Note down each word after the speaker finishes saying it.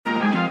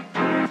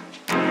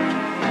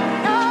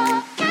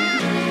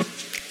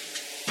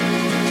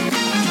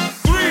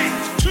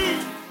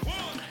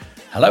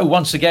Hello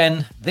once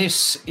again.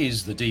 This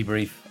is The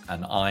Debrief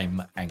and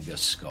I'm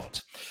Angus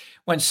Scott.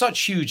 When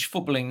such huge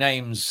footballing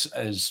names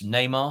as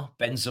Neymar,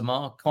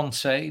 Benzema,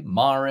 Conte,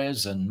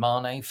 Mahrez and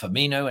Mane,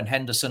 Firmino and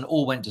Henderson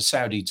all went to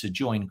Saudi to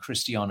join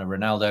Cristiano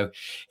Ronaldo,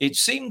 it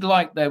seemed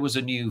like there was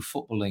a new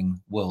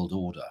footballing world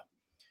order.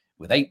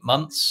 Within 8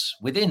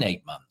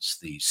 months,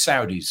 the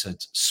Saudis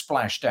had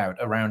splashed out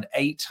around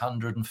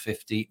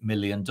 $850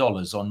 million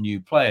on new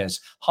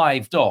players,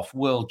 hived off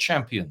world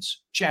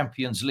champions,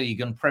 Champions League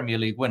and Premier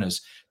League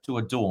winners to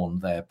adorn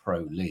their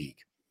pro league.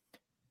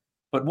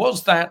 But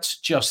was that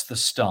just the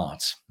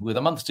start? With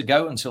a month to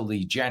go until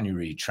the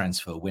January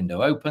transfer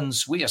window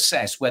opens, we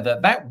assess whether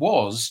that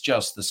was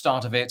just the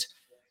start of it,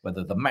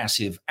 whether the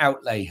massive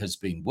outlay has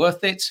been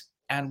worth it,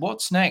 and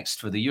what's next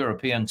for the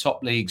European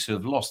top leagues who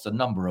have lost a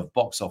number of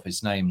box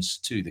office names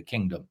to the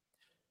kingdom.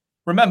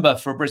 Remember,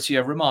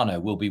 Fabrizio Romano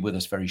will be with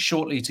us very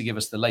shortly to give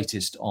us the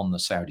latest on the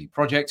Saudi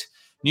project,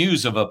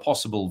 news of a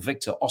possible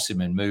Victor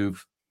Osimhen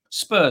move,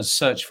 Spurs'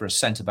 search for a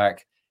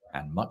centre-back,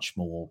 and much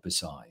more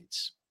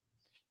besides.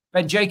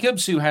 Ben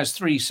Jacobs, who has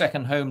 3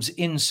 second homes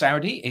in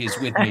Saudi, is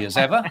with me as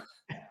ever.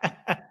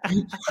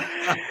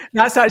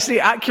 That's actually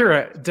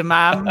accurate.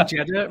 Dammam,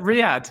 Jeddah,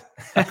 Riyadh.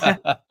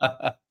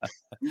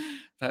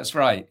 That's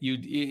right.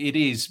 It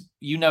is.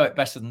 You know it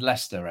better than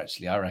Leicester,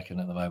 actually, I reckon,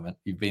 at the moment.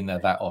 You've been there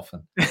that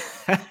often.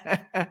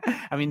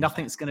 I mean,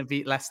 nothing's going to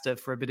beat Leicester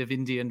for a bit of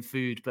Indian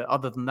food. But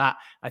other than that,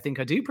 I think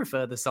I do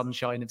prefer the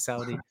sunshine of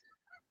Saudi.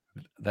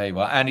 There you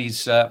are. And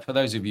he's, for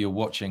those of you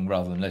watching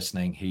rather than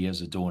listening, he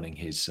is adorning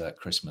his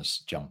Christmas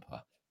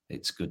jumper.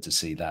 It's good to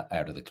see that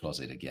out of the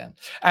closet again.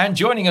 And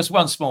joining us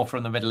once more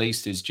from the Middle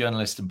East is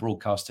journalist and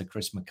broadcaster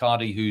Chris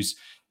McCarty, who's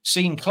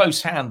seen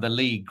close hand the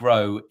league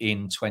grow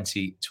in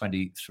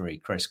 2023.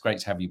 Chris, great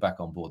to have you back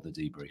on board The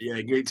Debrief. Yeah,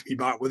 great to be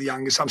back with you,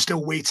 Angus. I'm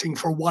still waiting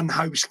for one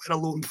house, let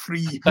alone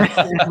 3. But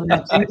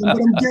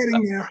I'm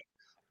getting there.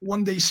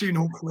 One day soon,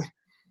 hopefully.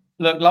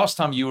 Look, last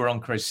time you were on,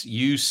 Chris,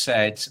 you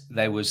said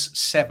there was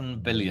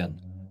 $7 billion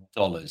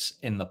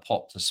in the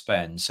pot to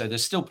spend. So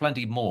there's still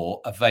plenty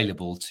more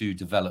available to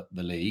develop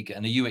the league.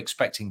 And are you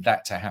expecting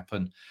that to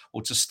happen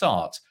or to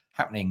start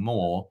happening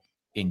more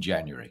in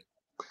January?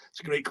 It's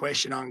a great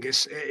question,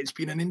 Angus. It's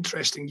been an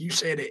interesting, you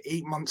said it,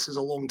 8 months is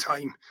a long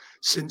time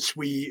since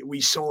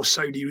we saw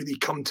Saudi really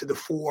come to the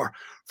fore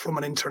from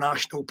an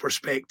international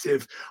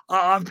perspective.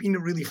 I've been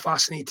really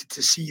fascinated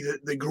to see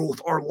the growth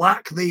or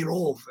lack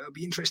thereof. It'll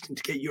be interesting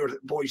to get your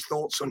boys'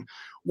 thoughts on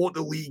what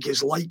the league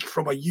is like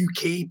from a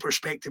UK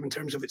perspective in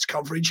terms of its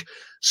coverage.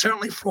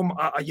 Certainly from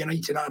a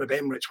United Arab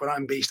Emirates, where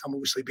I'm based, I'm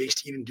obviously based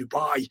here in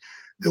Dubai.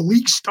 The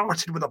league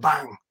started with a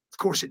bang. Of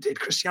course it did.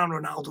 Cristiano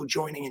Ronaldo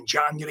joining in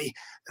January.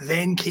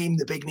 Then came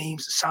the big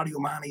names, the Sadio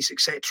Manes,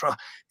 etc.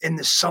 in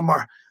the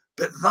summer.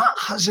 But that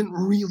hasn't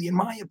really, in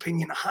my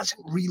opinion,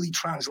 hasn't really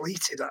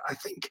translated. I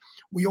think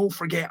we all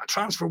forget a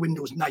transfer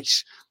window is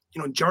nice.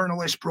 You know,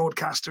 journalists,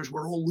 broadcasters,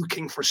 we're all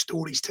looking for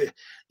stories to,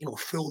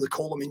 fill the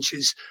column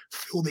inches,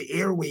 fill the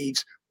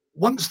airwaves.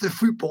 Once the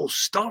football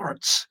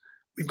starts,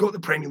 we've got the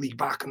Premier League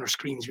back on our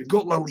screens. We've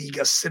got La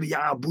Liga, Serie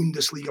A,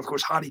 Bundesliga. Of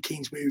course, Harry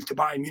Kane's move to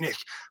Bayern Munich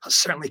has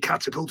certainly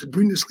catapulted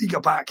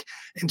Bundesliga back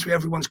into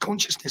everyone's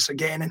consciousness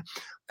again.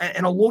 And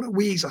in a lot of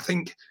ways, I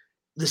think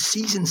the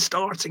season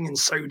starting in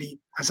Saudi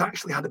has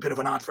actually had a bit of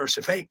an adverse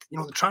effect.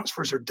 The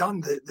transfers are done.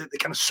 The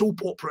kind of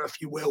soap opera,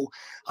 if you will,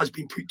 has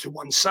been put to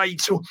one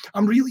side. So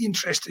I'm really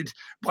interested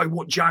by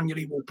what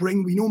January will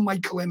bring. We know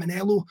Michael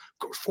Emenalo,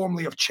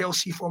 formerly of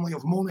Chelsea, formerly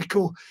of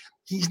Monaco.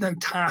 He's now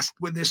tasked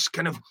with this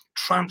kind of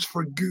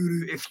transfer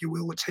guru, if you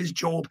will. It's his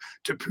job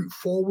to put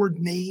forward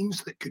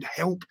names that could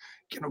help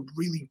kind of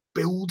really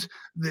build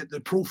the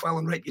profile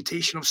and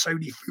reputation of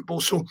Saudi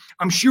football. So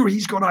I'm sure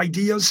he's got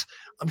ideas.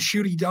 I'm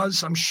sure he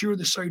does. I'm sure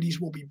the Saudis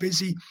will be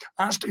busy.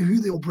 As to who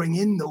they'll bring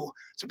in, though,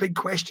 it's a big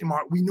question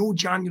mark. We know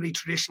January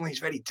traditionally is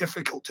very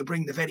difficult to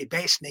bring the very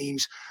best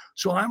names.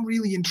 So I'm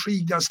really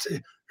intrigued as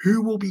to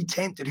who will be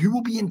tempted, who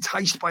will be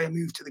enticed by a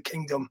move to the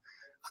kingdom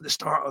at the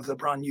start of the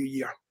brand new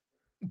year.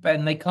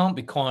 Ben, they can't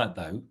be quiet,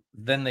 though.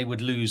 Then they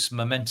would lose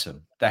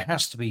momentum. There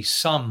has to be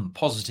some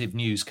positive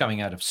news coming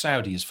out of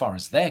Saudi as far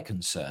as they're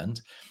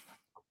concerned,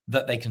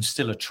 that they can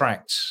still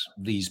attract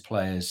these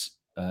players,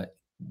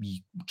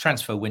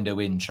 transfer window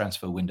in,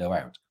 transfer window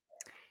out.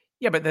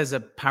 Yeah, but there's a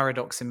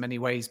paradox in many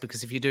ways,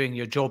 because if you're doing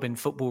your job in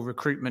football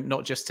recruitment,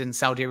 not just in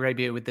Saudi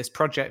Arabia with this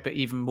project, but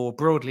even more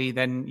broadly,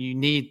 then you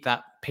need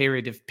that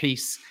period of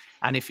peace.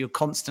 And if you're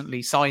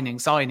constantly signing,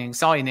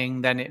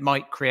 then it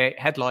might create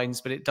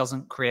headlines, but it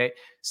doesn't create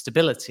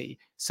stability.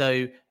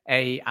 So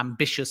a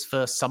ambitious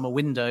first summer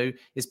window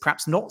is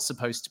perhaps not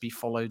supposed to be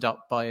followed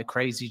up by a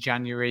crazy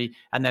January.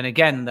 And then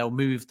again, they'll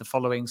move the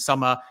following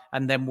summer,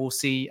 and then we'll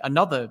see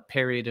another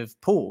period of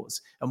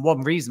pause. And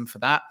one reason for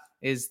that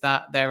is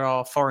that there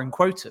are foreign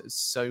quotas.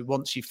 So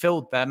once you've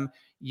filled them,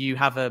 you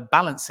have a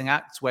balancing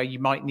act where you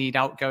might need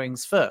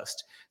outgoings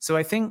first. So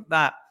I think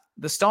that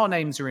the star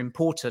names are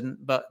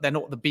important, but they're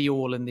not the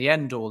be-all and the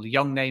end-all. The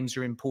young names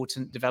are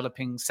important.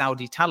 Developing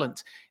Saudi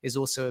talent is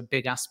also a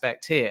big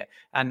aspect here.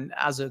 And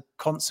as a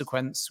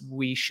consequence,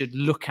 we should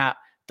look at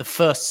the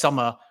first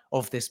summer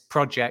of this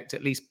project,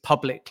 at least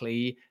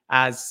publicly,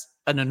 as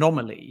an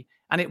anomaly.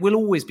 And it will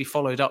always be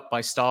followed up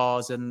by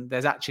stars. And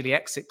there's actually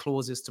exit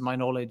clauses, to my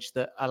knowledge,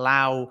 that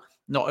allow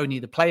not only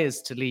the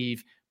players to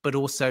leave, but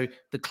also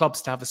the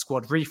clubs to have a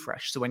squad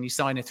refresh. So when you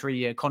sign a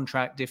 3-year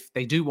contract, if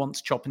they do want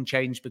to chop and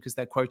change because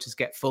their quotas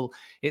get full,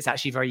 it's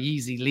actually very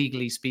easy,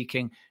 legally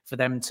speaking, for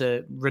them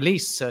to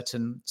release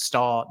certain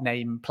star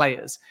name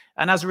players.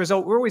 And as a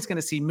result, we're always going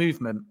to see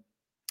movement.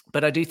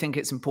 But I do think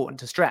it's important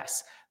to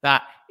stress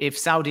that if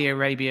Saudi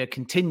Arabia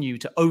continue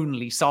to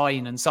only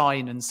sign and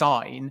sign and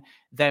sign,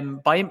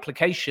 then by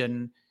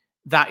implication,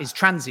 that is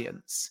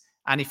transience.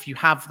 And if you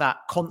have that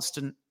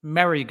constant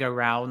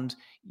merry-go-round,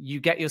 you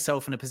get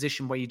yourself in a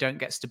position where you don't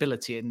get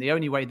stability. And the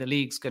only way the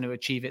league's going to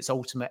achieve its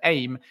ultimate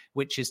aim,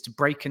 which is to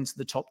break into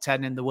the top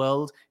 10 in the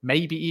world,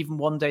 maybe even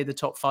one day the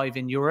top 5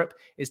 in Europe,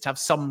 is to have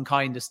some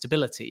kind of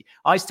stability.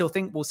 I still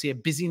think we'll see a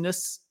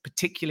busyness,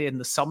 particularly in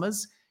the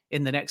summers,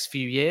 in the next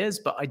few years,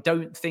 but I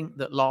don't think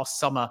that last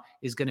summer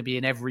is going to be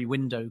an every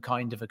window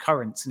kind of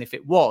occurrence. And if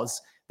it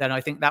was, then I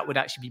think that would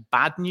actually be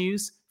bad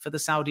news for the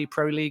Saudi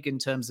Pro League in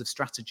terms of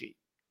strategy.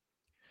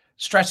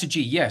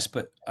 Strategy, yes,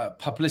 but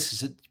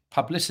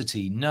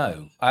publicity,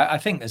 no. I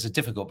think there's a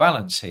difficult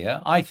balance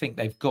here. I think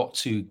they've got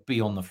to be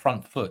on the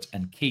front foot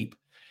and keep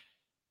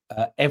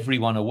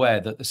everyone aware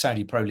that the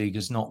Saudi Pro League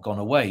has not gone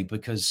away,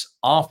 because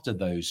after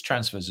those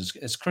transfers,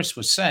 as Chris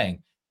was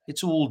saying,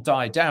 it's all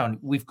died down.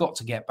 We've got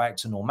to get back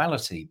to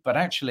normality. But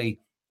actually,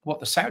 what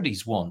the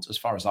Saudis want, as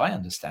far as I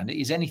understand it,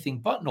 is anything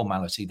but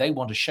normality. They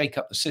want to shake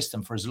up the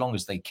system for as long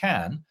as they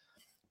can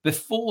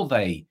before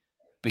they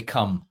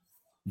become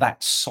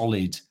that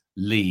solid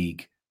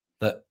league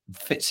that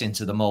fits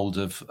into the mold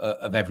of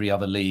every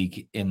other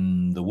league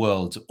in the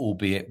world,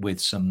 albeit with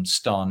some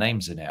star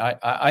names in it.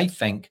 I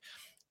think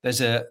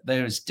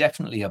there is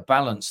definitely a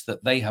balance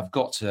that they have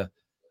got to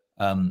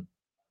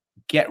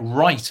get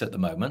right at the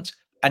moment.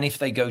 And if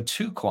they go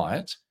too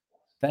quiet,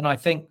 then I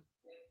think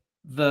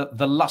the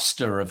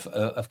luster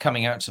of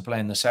coming out to play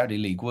in the Saudi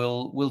League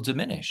will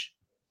diminish.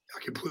 I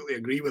completely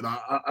agree with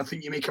that. I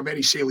think you make a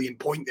very salient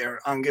point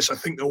there, Angus. I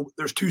think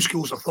there's two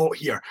schools of thought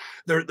here.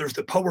 There's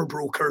the power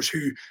brokers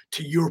who,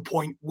 to your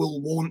point,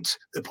 will want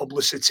the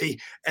publicity.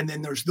 And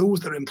then there's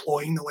those that are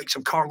employing the likes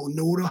of Carlo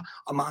Nora,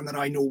 a man that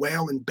I know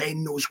well and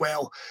Ben knows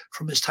well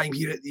from his time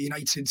here at the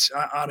United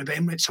Arab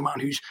Emirates, a man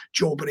whose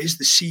job it is,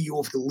 the CEO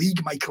of the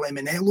league, Michael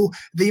Emenello.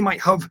 They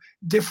might have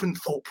different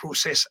thought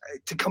process.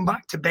 To come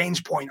back to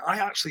Ben's point, I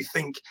actually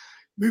think,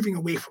 moving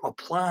away from a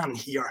plan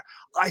here,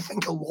 I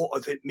think a lot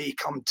of it may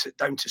come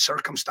down to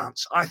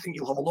circumstance. I think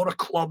you'll have a lot of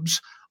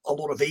clubs, a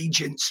lot of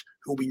agents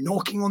who will be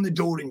knocking on the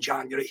door in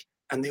January,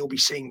 and they'll be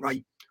saying,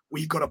 right,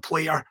 we've got a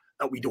player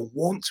that we don't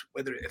want,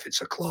 whether if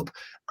it's a club,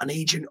 an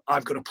agent,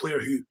 I've got a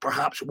player who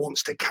perhaps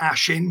wants to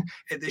cash in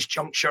at this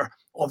juncture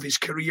of his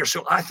career.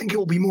 So I think it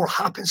will be more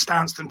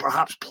happenstance than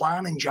perhaps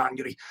plan in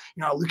January.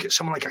 You know, I look at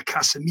someone like a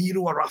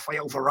Casemiro or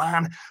Rafael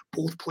Varane,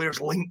 both players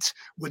linked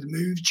with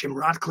moves. Jim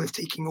Radcliffe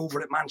taking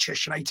over at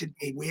Manchester United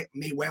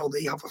may well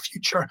they have a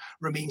future,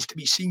 remains to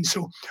be seen.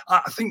 So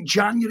I think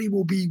January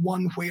will be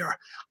one where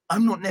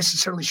I'm not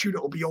necessarily sure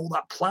it'll be all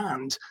that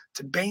planned.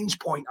 To Ben's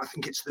point, I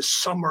think it's the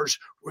summers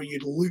where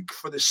you'd look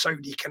for the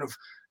Saudi kind of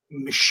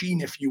machine,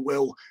 if you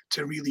will,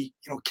 to really,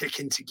 kick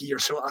into gear.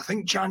 So I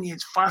think January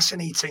is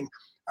fascinating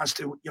as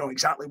to,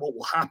 exactly what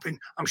will happen.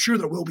 I'm sure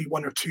there will be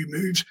one or two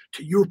moves,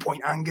 to your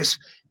point, Angus,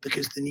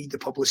 because they need the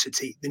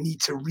publicity. They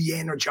need to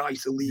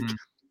re-energize the league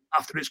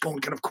after it's gone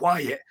kind of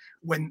quiet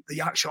when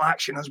the actual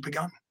action has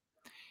begun.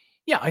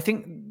 Yeah, I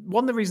think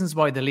one of the reasons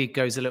why the league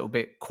goes a little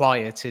bit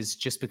quiet is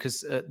just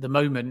because at the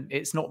moment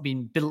it's not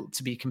been built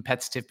to be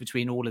competitive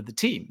between all of the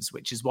teams,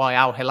 which is why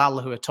Al Hilal,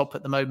 who are top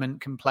at the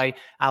moment, can play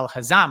Al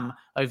Hazam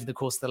over the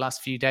course of the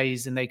last few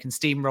days and they can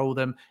steamroll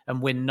them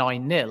and win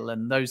 9-0.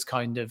 And those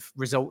kind of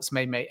results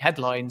may make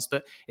headlines,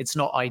 but it's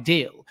not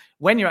ideal.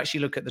 When you actually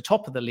look at the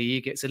top of the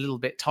league, it's a little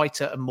bit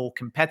tighter and more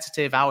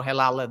competitive. Al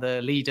Hilal are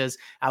the leaders.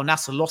 Al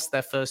Nassr lost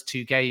their first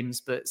 2 games,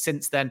 but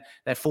since then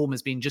their form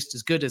has been just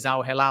as good as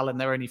Al Hilal and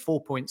they're only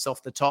 4 points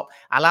off the top.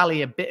 Al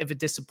Ahly, a bit of a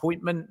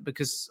disappointment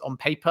because on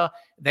paper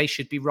they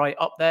should be right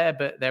up there,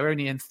 but they're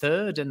only in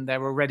 3rd and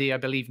they're already, I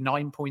believe,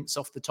 9 points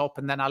off the top.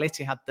 And then Al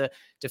Ittihad, the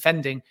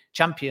defending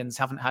champions,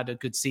 haven't had a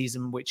good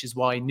season, which is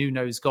why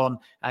Nuno's gone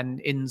and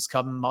in's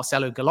come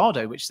Marcelo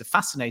Gallardo, which is a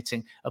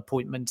fascinating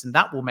appointment, and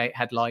that will make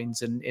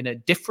headlines and in a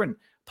different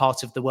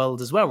part of the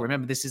world as well.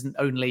 Remember, this isn't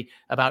only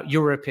about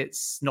Europe.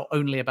 It's not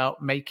only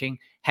about making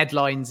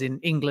headlines in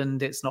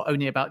England. It's not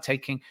only about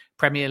taking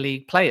Premier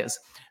League players.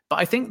 But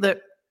I think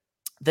that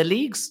the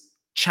league's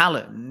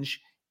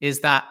challenge is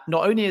that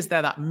not only is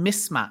there that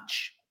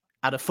mismatch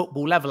at a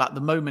football level at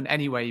the moment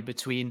anyway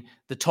between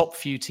the top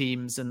few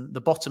teams and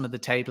the bottom of the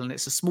table, and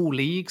it's a small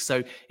league,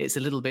 so it's a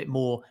little bit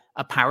more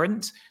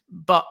apparent.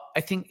 But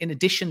I think in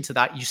addition to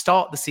that, you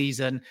start the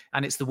season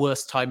and it's the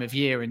worst time of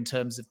year in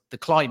terms of the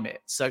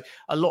climate. So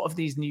a lot of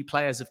these new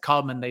players have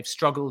come and they've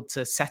struggled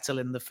to settle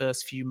in the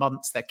first few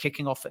months. They're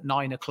kicking off at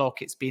 9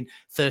 o'clock. It's been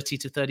 30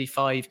 to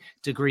 35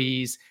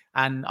 degrees.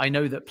 And I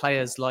know that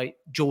players like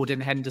Jordan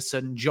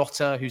Henderson,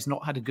 Jota, who's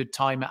not had a good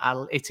time at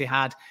Al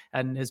Ittihad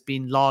and has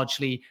been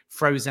largely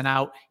frozen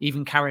out,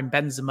 even Karim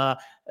Benzema,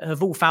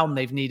 have all found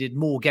they've needed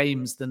more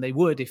games than they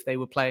would if they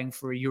were playing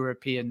for a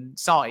European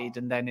side.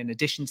 And then in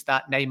addition to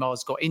that,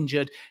 Neymar's got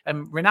injured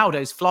and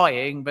Ronaldo's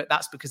flying, but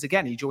that's because,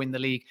 again, he joined the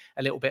league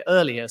a little bit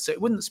earlier. So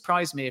it wouldn't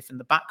surprise me if in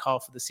the back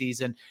half of the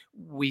season,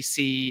 we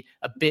see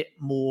a bit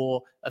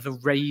more of a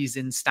raise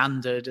in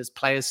standard as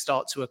players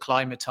start to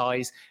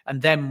acclimatise,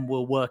 and then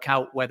we'll work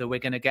out whether we're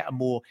going to get a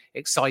more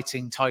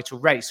exciting title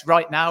race.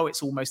 Right now,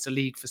 it's almost a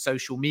league for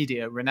social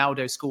media.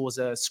 Ronaldo scores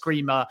a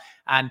screamer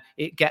and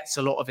it gets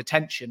a lot of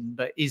attention,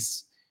 but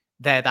is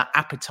there that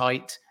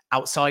appetite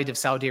outside of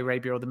Saudi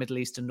Arabia or the Middle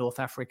East and North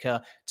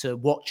Africa to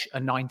watch a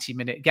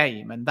 90-minute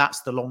game? And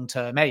that's the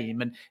long-term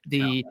aim. And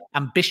the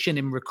ambition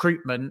in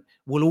recruitment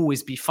will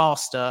always be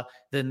faster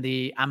than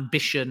the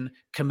ambition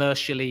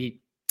commercially,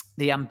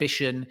 the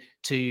ambition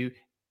to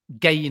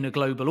gain a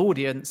global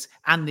audience,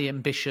 and the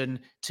ambition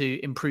to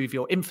improve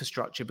your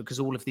infrastructure, because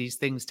all of these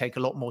things take a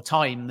lot more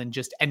time than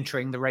just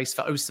entering the race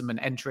for Osimhen,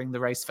 entering the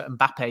race for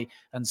Mbappe,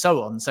 and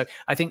so on. So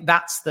I think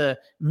that's the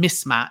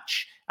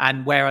mismatch.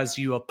 And whereas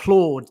you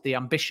applaud the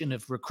ambition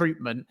of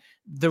recruitment,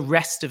 the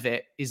rest of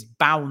it is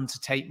bound to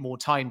take more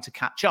time to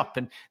catch up.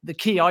 And the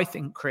key, I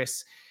think,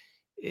 Chris,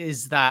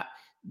 is that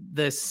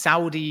the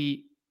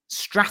Saudi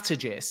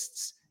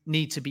strategists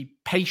need to be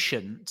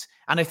patient.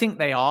 And I think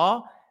they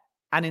are.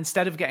 And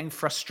instead of getting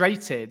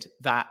frustrated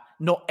that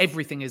not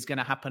everything is going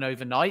to happen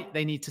overnight,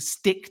 they need to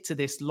stick to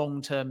this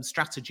long-term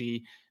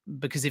strategy,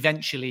 because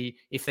eventually,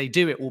 if they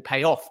do, it will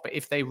pay off. But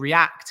if they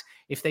react,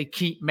 if they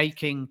keep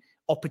making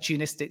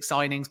opportunistic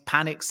signings,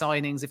 panic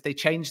signings, if they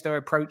change their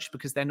approach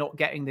because they're not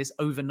getting this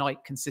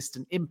overnight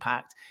consistent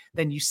impact,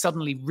 then you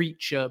suddenly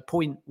reach a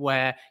point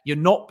where you're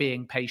not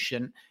being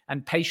patient.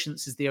 And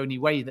patience is the only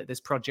way that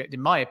this project,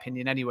 in my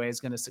opinion anyway,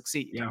 is going to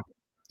succeed.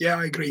 Yeah,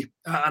 I agree.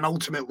 And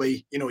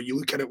ultimately, you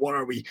look at it, what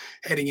are we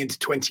heading into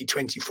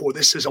 2024?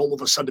 This has all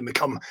of a sudden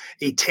become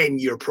a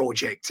 10-year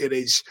project.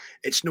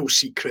 It's no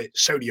secret.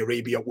 Saudi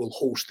Arabia will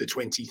host the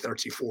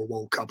 2034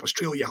 World Cup.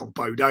 Australia have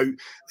bowed out.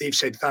 They've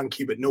said thank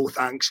you, but no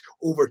thanks.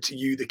 Over to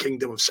you, the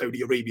Kingdom of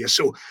Saudi Arabia.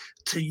 So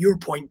to your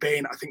point,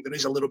 Ben, I think there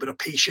is a little bit of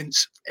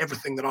patience.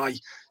 Everything that I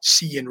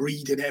see and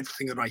read and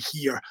everything that I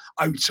hear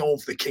out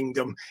of the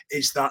kingdom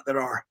is that there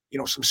are,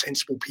 some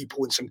sensible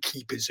people in some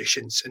key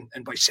positions.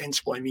 And by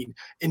sensible, I mean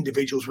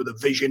individuals with a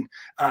vision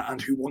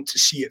and who want to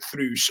see it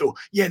through. So,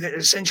 yeah,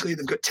 essentially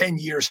they've got 10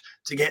 years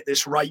to get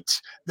this right.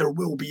 There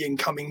will be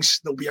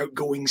incomings. There'll be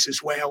outgoings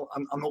as well.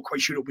 I'm not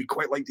quite sure it'll be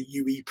quite like the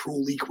UAE Pro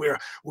League, where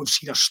we've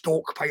seen a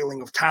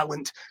stockpiling of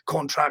talent,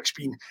 contracts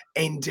being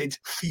ended,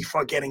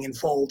 FIFA getting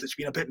involved. It's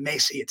been a bit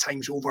messy at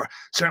times over,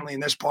 certainly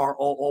in this part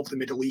of the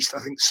Middle East. I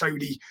think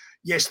Saudi,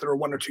 yes, there are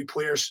one or two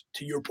players.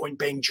 To your point,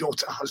 Ben,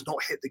 Jota has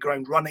not hit the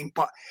ground running,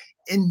 but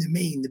in the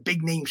main, the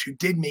big names who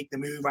did make the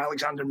move,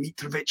 Alexander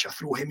Mitrovic, I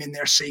throw him in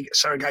there,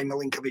 Sergei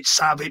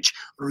Milinkovic-Savic,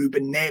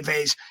 Ruben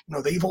Neves,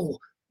 they've all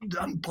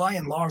done, by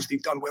and large,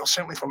 they've done well,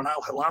 certainly from an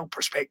Al Hilal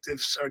perspective.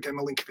 Sergei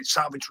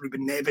Milinkovic-Savic,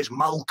 Ruben Neves,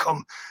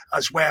 Malcolm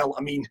as well.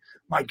 I mean,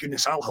 my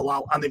goodness, Al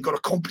Hilal. And they've got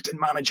a competent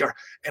manager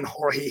in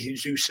Jorge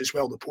Jesus as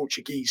well, the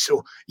Portuguese.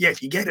 So, yeah,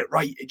 if you get it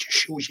right, it just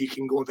shows you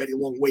can go a very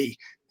long way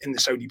in the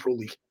Saudi Pro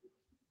League.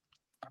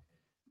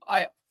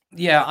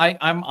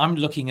 I'm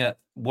looking at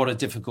what a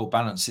difficult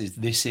balance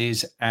this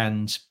is,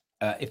 and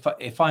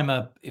if I'm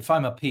a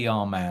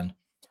PR man,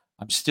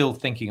 I'm still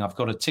thinking I've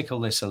got to tickle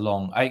this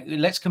along.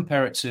 Let's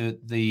compare it to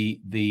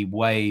the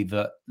way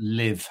that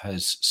Liv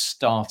has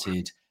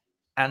started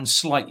and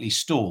slightly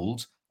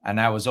stalled, and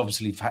now has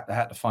obviously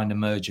had to find a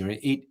merger.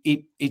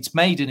 It's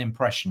made an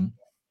impression,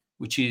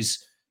 which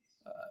is,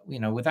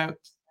 without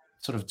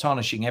sort of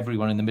tarnishing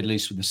everyone in the Middle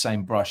East with the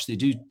same brush, they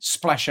do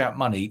splash out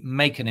money,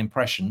 make an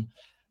impression,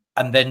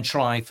 and then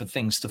try for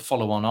things to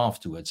follow on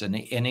afterwards.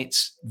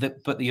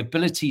 But the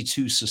ability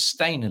to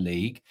sustain a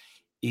league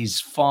is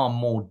far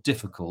more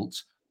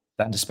difficult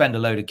than to spend a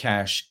load of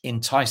cash,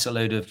 entice a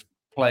load of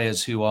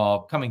players who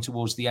are coming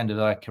towards the end of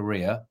their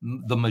career,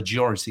 the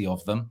majority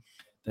of them,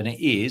 than it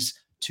is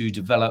to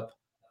develop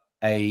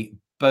a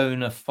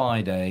bona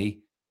fide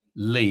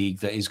league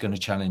that is going to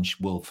challenge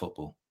world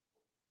football.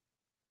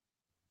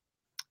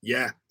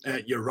 Yeah,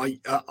 you're right.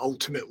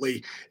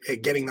 Ultimately,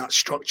 getting that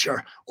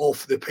structure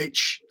off the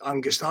pitch,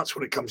 Angus, that's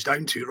what it comes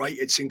down to, right?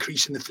 It's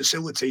increasing the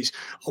facilities.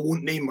 I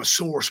won't name my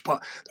source,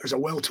 but there's a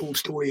well-told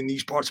story in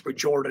these parts about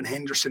Jordan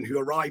Henderson, who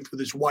arrived with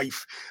his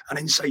wife, and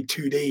inside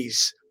 2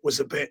 days, was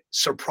a bit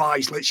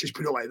surprised, let's just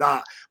put it like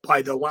that,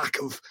 by the lack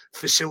of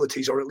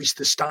facilities, or at least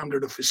the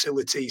standard of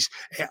facilities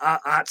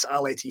at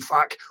Al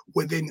Ettifaq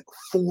within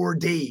 4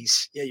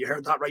 days. Yeah, you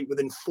heard that right.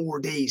 Within 4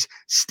 days,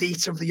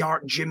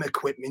 state-of-the-art gym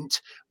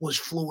equipment was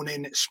flown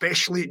in,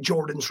 especially at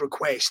Jordan's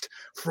request,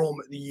 from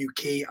the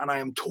UK. And I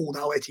am told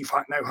Al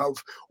Ettifaq now have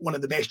one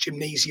of the best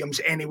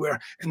gymnasiums anywhere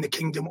in the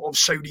Kingdom of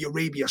Saudi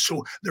Arabia.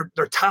 So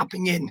they're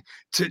tapping in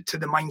to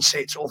the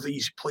mindsets of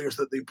these players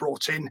that they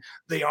brought in.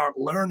 They are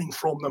learning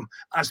from them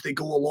as they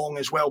go along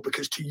as well,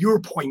 because to your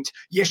point,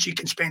 yes, you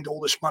can spend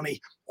all this money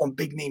on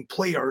big name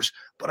players,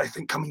 but I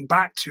think coming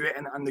back to it,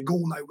 and the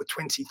goal now with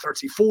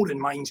 2034 in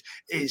mind,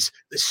 is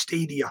the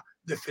stadia,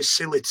 the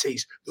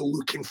facilities, the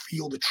look and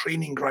feel, the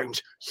training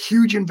grounds.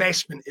 Huge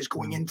investment is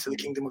going into the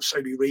Kingdom of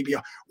Saudi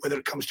Arabia, whether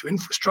it comes to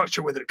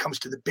infrastructure, whether it comes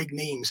to the big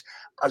names,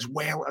 as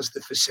well as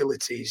the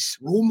facilities.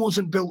 Rome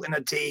wasn't built in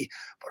a day,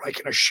 but I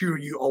can assure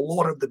you a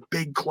lot of the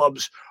big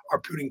clubs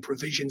are putting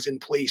provisions in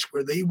place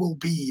where they will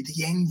be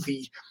the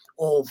envy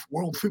of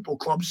world football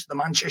clubs, the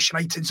Manchester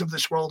Uniteds of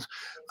this world.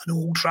 And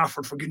Old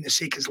Trafford, for goodness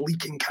sake, is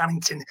leaking.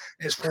 Carrington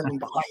is falling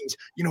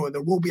behind.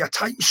 There will be a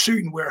time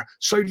soon where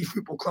Saudi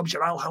football clubs,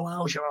 your Al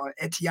Hilals, your Al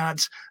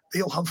Ettihads,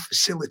 they'll have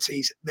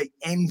facilities the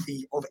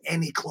envy of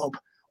any club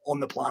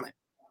on the planet.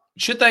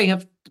 Should they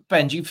have,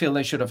 Ben, do you feel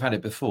they should have had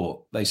it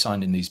before they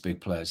signed in these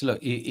big players? Look,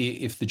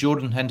 if the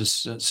Jordan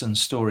Henderson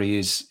story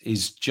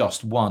is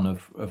just one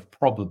of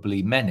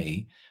probably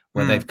many,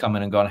 where they've come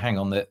in and gone, hang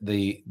on,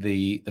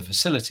 the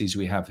facilities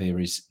we have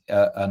here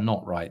are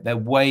not right. They're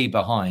way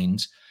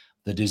behind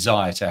the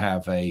desire to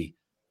have a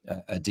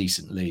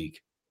decent league.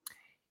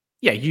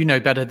 Yeah, you know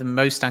better than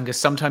most, Angus.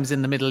 Sometimes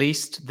in the Middle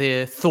East,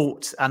 the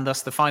thought and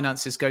thus the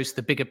finances goes to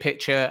the bigger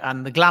picture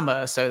and the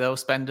glamour. So they'll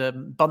spend a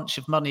bunch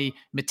of money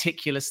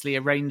meticulously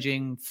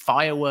arranging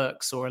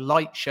fireworks or a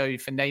light show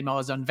for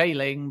Neymar's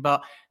unveiling,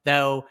 but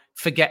they'll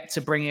forget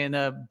to bring in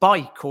a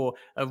bike or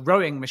a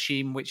rowing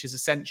machine, which is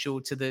essential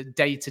to the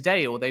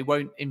day-to-day, or they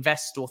won't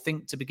invest or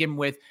think to begin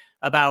with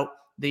about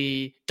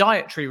the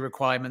dietary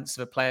requirements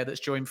of a player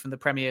that's joined from the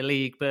Premier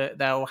League, but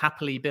they'll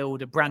happily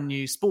build a brand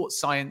new sports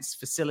science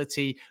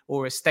facility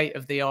or a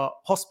state-of-the-art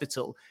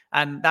hospital.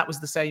 And that was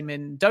the same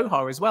in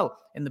Doha as well,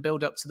 in the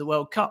build-up to the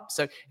World Cup.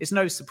 So it's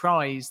no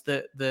surprise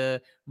that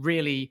the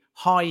really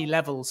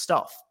high-level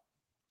stuff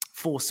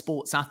for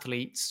sports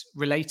athletes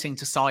relating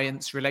to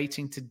science,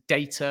 relating to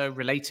data,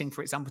 relating,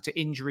 for example, to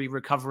injury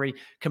recovery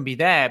can be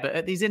there. But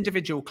at these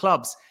individual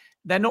clubs,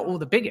 they're not all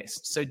the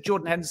biggest. So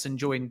Jordan Henderson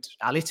joined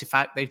Al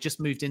Ettifaq. They've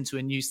just moved into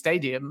a new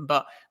stadium.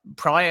 But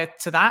prior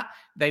to that,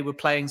 they were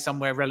playing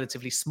somewhere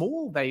relatively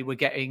small. They were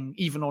getting,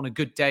 even on a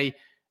good day,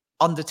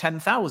 under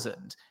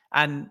 10,000.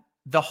 And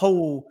the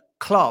whole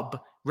club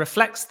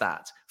reflects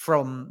that,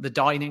 from the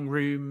dining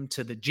room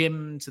to the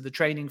gym to the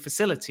training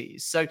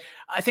facilities. So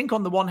I think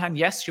on the one hand,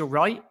 yes, you're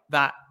right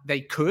that they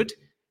could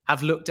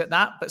have looked at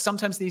that, but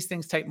sometimes these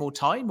things take more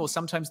time, or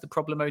sometimes the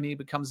problem only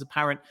becomes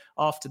apparent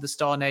after the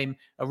star name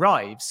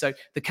arrives. So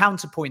the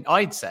counterpoint,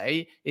 I'd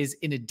say, is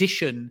in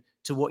addition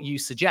to what you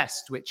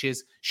suggest, which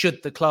is,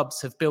 should the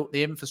clubs have built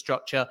the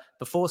infrastructure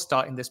before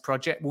starting this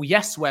project? Well,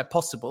 yes, where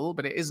possible,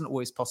 but it isn't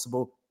always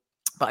possible.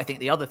 But I think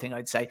the other thing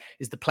I'd say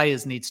is the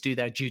players need to do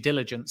their due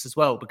diligence as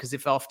well, because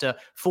if after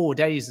 4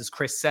 days, as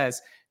Chris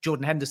says,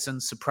 Jordan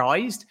Henderson's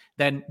surprised,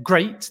 then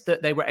great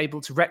that they were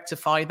able to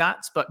rectify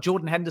that. But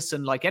Jordan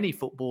Henderson, like any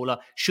footballer,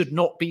 should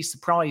not be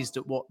surprised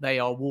at what they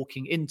are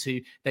walking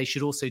into. They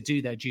should also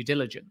do their due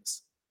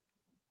diligence.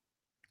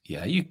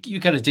 Yeah, you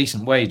get a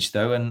decent wage,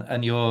 though,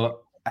 and you're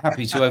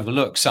happy to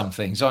overlook some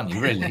things, aren't you,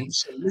 really?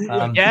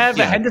 But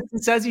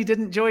Henderson says he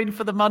didn't join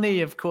for the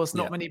money. Of course,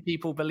 not many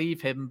people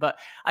believe him. But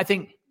I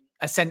think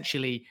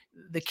essentially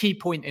the key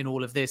point in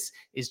all of this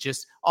is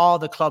just, are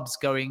the clubs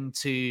going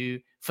to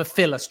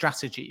fulfill a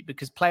strategy?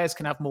 Because players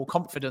can have more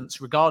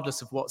confidence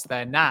regardless of what's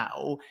there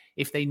now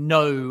if they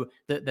know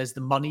that there's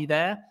the money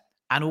there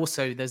and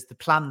also there's the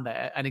plan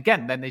there. And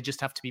again, then they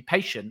just have to be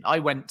patient. I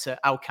went to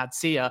Al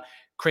Qadsiya.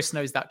 Chris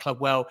knows that club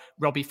well.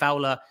 Robbie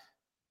Fowler,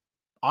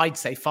 I'd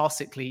say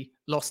farcically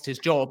lost his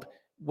job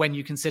when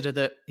you consider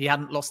that he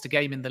hadn't lost a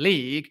game in the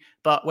league.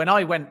 But when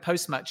I went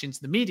post-match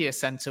into the media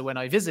centre, when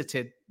I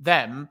visited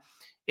them,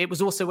 it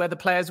was also where the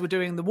players were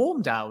doing the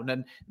warm down,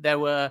 and there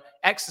were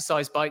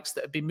exercise bikes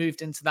that had been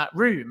moved into that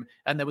room,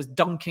 and there was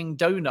Dunkin'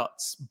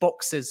 Donuts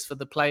boxes for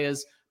the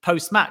players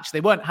post-match. They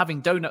weren't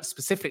having donuts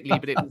specifically,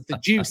 but it was the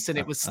juice and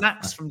it was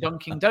snacks from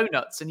Dunkin'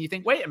 Donuts. And you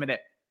think, wait a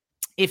minute,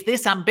 if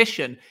this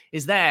ambition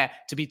is there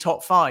to be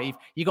top 5,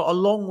 you got a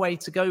long way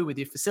to go with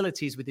your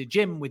facilities, with your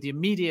gym, with your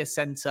media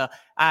center,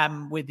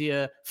 with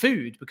your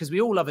food, because we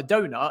all love a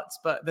donut,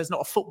 but there's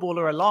not a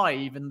footballer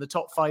alive in the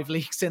top 5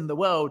 leagues in the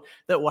world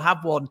that will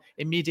have one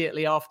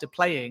immediately after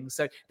playing.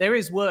 So there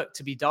is work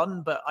to be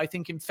done, but I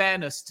think in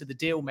fairness to the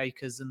deal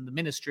makers and the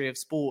Ministry of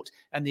Sport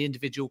and the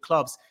individual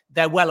clubs,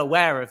 they're well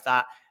aware of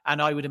that.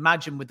 And I would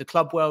imagine with the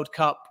Club World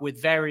Cup,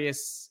 with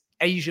various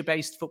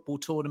Asia-based football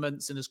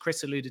tournaments, and as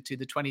Chris alluded to,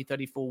 the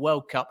 2034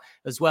 World Cup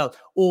as well,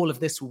 all of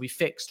this will be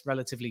fixed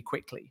relatively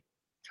quickly.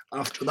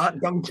 After that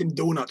Dunkin'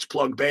 Donuts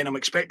plug, Ben, I'm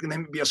expecting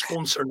them to be a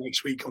sponsor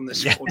next week on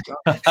this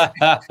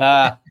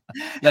podcast.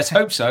 Let's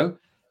hope so,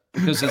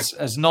 because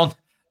as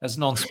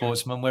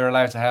non-sportsmen, we're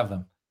allowed to have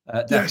them.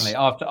 Definitely.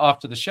 Yes.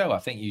 After the show, I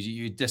think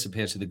you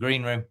disappear to the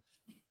green room,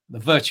 the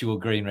virtual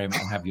green room,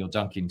 and have your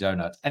Dunkin'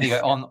 Donut. Anyway,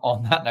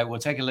 on that note, we'll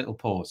take a little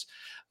pause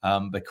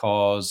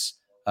because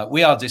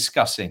we are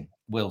discussing,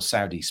 will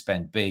Saudi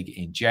spend big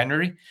in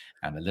January?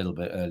 And a little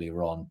bit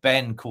earlier on,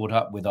 Ben caught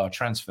up with our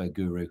transfer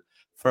guru,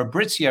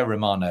 Fabrizio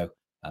Romano,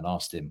 and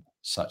asked him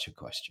such a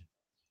question.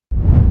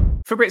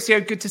 Fabrizio,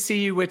 good to see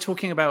you. We're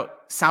talking about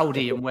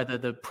Saudi and whether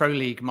the Pro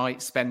League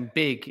might spend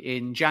big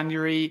in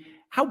January.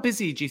 How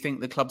busy do you think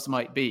the clubs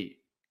might be?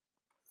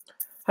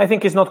 I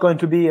think it's not going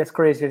to be as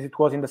crazy as it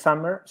was in the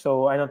summer.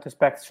 So I don't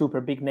expect super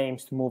big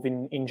names to move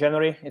in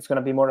January. It's going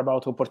to be more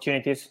about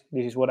opportunities.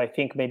 This is what I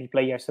think. Maybe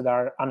players that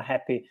are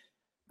unhappy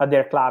at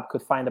their club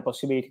could find the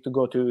possibility to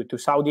go to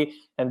Saudi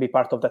and be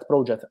part of that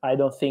project. I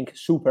don't think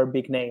super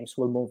big names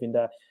will move in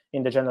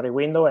the January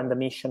window, and the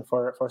mission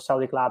for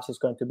Saudi clubs is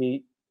going to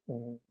be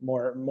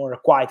more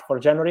quiet for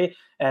January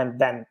and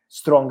then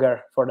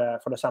stronger for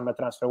the summer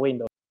transfer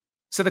window.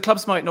 So the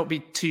clubs might not be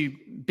too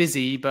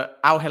busy, but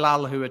Al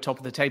Hilal, who are top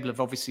of the table, have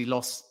obviously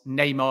lost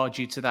Neymar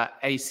due to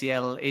that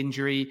ACL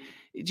injury.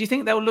 Do you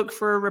think they'll look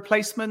for a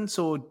replacement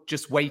or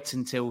just wait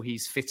until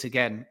he's fit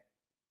again?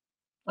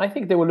 I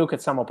think they will look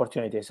at some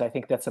opportunities. I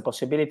think that's a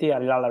possibility.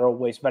 Al Hilal are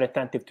always very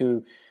attentive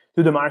to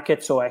the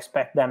market, so I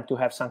expect them to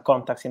have some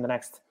contacts in the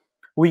next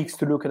weeks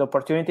to look at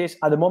opportunities.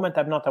 At the moment,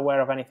 I'm not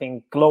aware of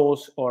anything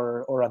close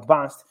or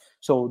advanced.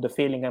 So the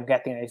feeling I'm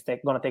getting is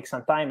they're going to take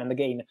some time. And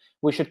again,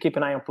 we should keep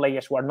an eye on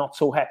players who are not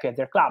so happy at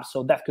their clubs.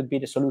 So that could be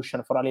the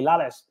solution for Al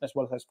Hilal as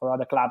well as for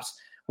other clubs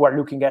who are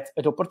looking at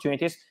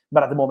opportunities.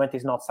 But at the moment,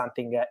 it's not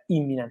something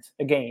imminent.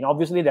 Again,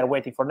 obviously, they're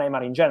waiting for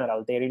Neymar in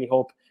general. They really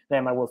hope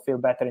Neymar will feel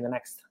better in the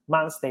next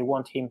months. They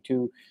want him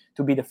to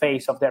be the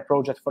face of their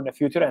project for the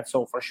future. And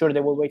so for sure,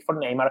 they will wait for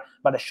Neymar.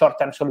 But the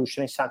short-term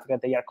solution is something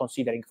that they are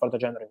considering for the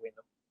January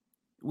window.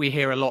 We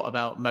hear a lot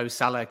about Mo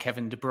Salah,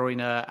 Kevin De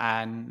Bruyne,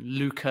 and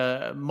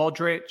Luka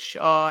Modric.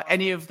 Are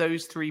any of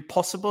those three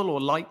possible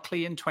or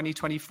likely in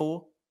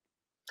 2024?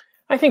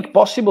 I think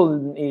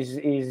possible is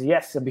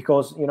yes,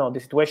 because the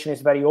situation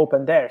is very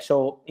open there.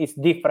 So it's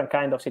different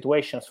kind of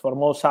situations. For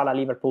Mo Salah,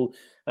 Liverpool,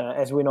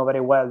 as we know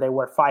very well, they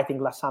were fighting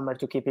last summer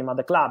to keep him at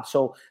the club.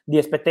 So the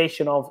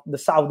expectation of the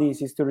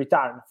Saudis is to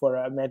return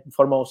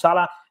for Mo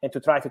Salah and to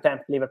try to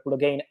tempt Liverpool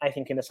again, I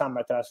think in the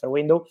summer transfer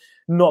window,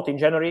 not in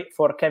January.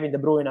 For Kevin De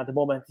Bruyne, at the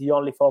moment, the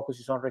only focus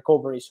is on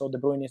recovery. So De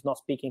Bruyne is not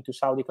speaking to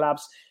Saudi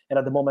clubs. And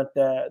at the moment,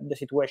 the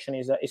situation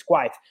is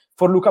quiet.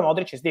 For Luka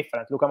Modric, it's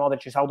different. Luka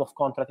Modric is out of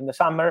contract in the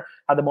summer.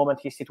 At the moment,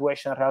 his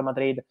situation at Real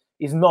Madrid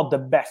is not the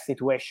best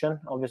situation.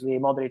 Obviously,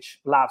 Modric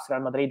loves Real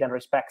Madrid and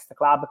respects the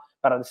club,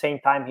 but at the same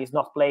time, he's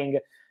not playing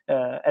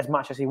as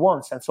much as he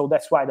wants. And so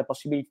that's why the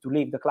possibility to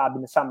leave the club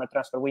in the summer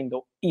transfer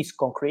window is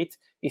concrete,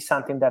 is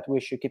something that we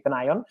should keep an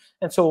eye on.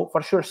 And so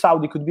for sure,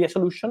 Saudi could be a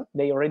solution.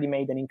 They already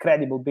made an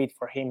incredible bid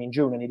for him in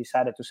June, and he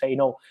decided to say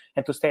no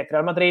and to stay at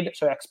Real Madrid.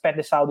 So I expect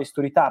the Saudis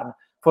to return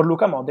for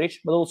Luka Modric,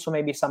 but also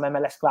maybe some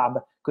MLS club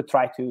could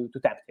try to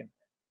tempt him.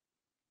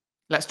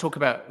 Let's talk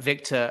about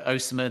Victor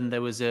Osimhen.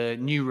 There was a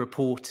new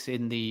report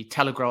in the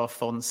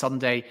Telegraph on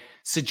Sunday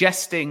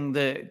suggesting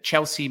that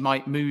Chelsea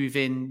might move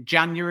in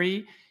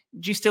January.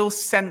 Do you still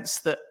sense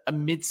that a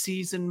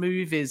mid-season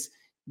move is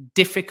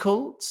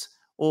difficult,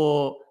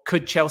 or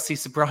could Chelsea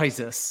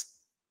surprise us?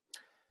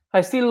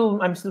 I'm still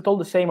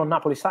told the same on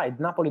Napoli side.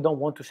 Napoli don't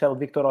want to sell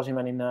Victor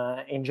Osimhen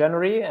in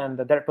January, and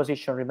their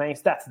position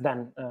remains that.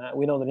 Then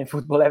we know that in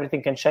football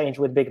everything can change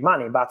with big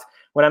money. But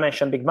when I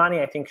mention big money,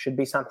 I think should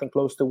be something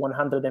close to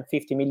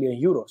 150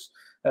 million euros.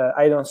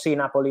 I don't see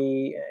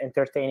Napoli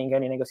entertaining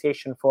any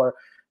negotiation for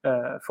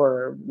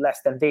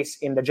less than this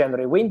in the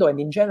January window. And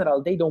in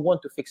general, they don't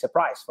want to fix a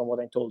price from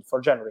what I'm told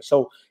for January.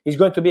 So it's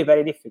going to be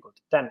very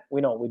difficult. Then we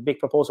know with big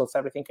proposals,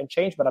 everything can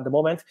change. But at the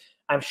moment,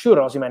 I'm sure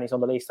Osimhen is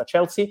on the list at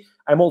Chelsea.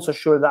 I'm also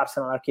sure that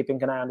Arsenal are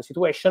keeping an eye on the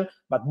situation.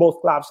 But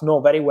both clubs know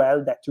very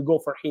well that to go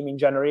for him in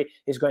January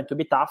is going to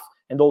be tough.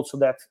 And also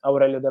that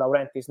Aurelio De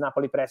Laurentiis,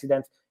 Napoli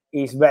president,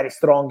 is very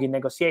strong in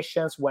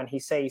negotiations. When he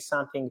says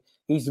something,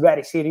 he's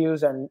very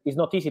serious, and it's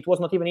not easy. It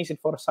was not even easy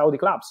for Saudi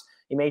clubs.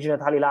 Imagine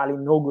that Al Hilal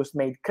in August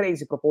made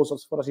crazy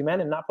proposals for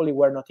Osimhen, and Napoli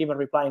were not even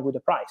replying with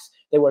the price.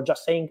 They were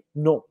just saying,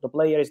 no, the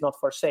player is not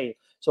for sale.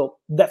 So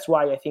that's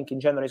why I think in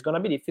January it's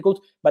going to be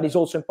difficult. But it's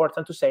also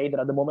important to say that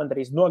at the moment there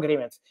is no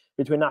agreement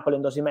between Napoli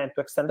and Osimhen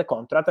to extend the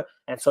contract.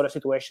 And so the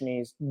situation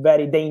is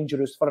very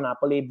dangerous for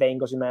Napoli, paying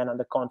Osimhen on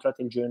the contract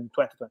till June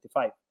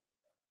 2025.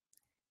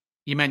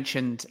 You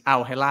mentioned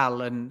Al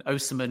Hilal, and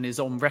Osimhen is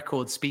on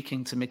record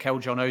speaking to Mikel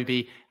John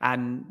Obi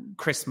and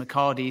Chris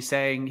McCarty,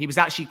 saying he was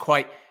actually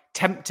quite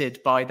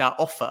tempted by that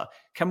offer.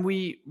 Can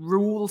we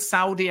rule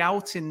Saudi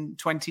out in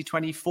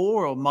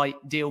 2024, or might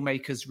deal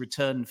makers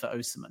return for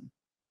Osimhen?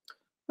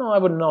 No, I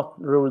would not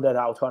rule that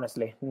out,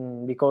 honestly,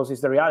 because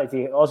it's the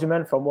reality.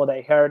 Osimhen, from what I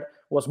heard,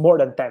 was more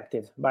than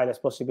tempted by this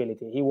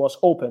possibility. He was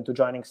open to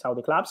joining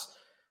Saudi clubs.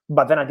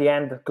 But then at the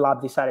end, the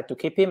club decided to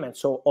keep him. And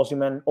so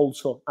Osimhen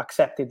also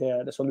accepted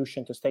the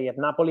solution to stay at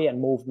Napoli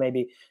and move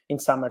maybe in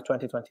summer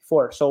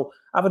 2024. So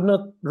I would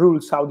not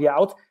rule Saudi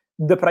out.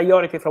 The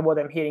priority from what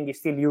I'm hearing is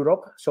still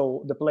Europe.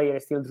 So the player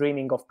is still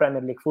dreaming of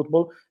Premier League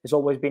football. It's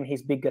always been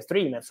his biggest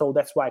dream. And so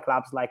that's why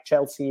clubs like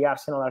Chelsea,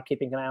 Arsenal are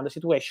keeping an eye on the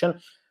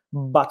situation.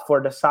 But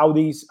for the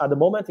Saudis at the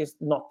moment, it's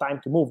not time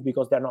to move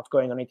because they're not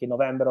going on it in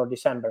November or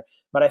December.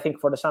 But I think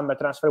for the summer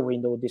transfer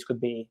window, this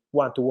could be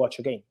one to watch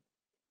again.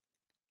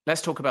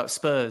 Let's talk about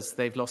Spurs.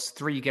 They've lost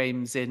 3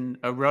 games in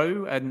a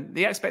row, and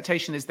the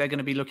expectation is they're going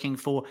to be looking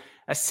for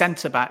a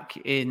centre-back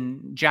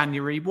in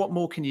January. What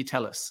more can you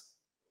tell us?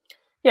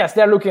 Yes,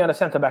 they're looking at a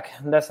centre-back.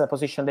 That's the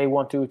position they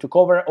want to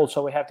cover.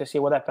 Also, we have to see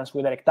what happens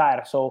with Eric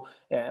Dyer. So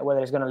whether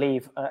he's going to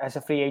leave as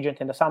a free agent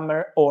in the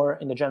summer or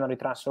in the January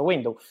transfer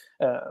window.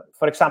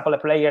 For example, a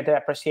player they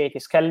appreciate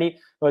is Kelly.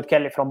 Lloyd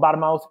Kelly from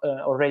Bournemouth.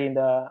 Already in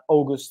the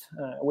August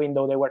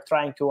window, they were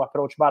trying to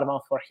approach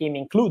Bournemouth for him,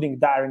 including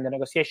Dyer in the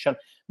negotiation,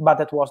 but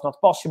that was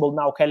not possible.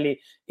 Now Kelly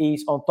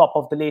is on top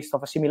of the list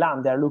of AC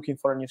Milan. They're looking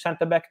for a new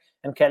centre-back,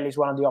 and Kelly is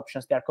one of the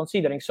options they're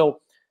considering. So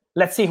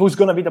let's see who's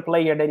going to be the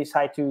player they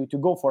decide to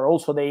go for.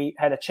 Also, they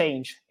had a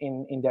change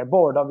in their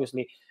board,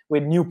 obviously,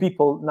 with new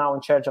people now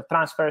in charge of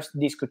transfers.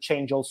 This could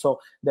change also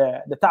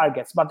the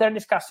targets. But they're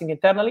discussing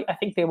internally. I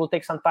think they will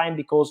take some time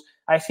because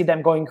I see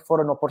them going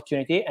for an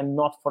opportunity and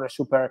not for a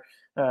super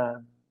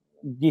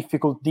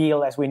difficult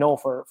deal. As we know,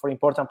 for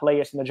important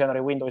players in the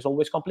January window is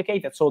always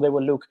complicated. So they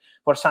will look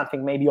for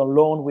something maybe on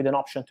loan with an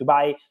option to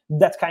buy,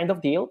 that kind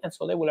of deal. And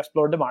so they will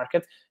explore the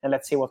market and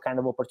let's see what kind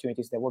of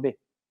opportunities there will be.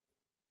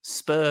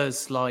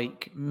 Spurs,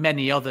 like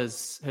many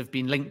others, have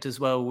been linked as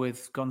well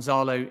with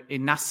Gonzalo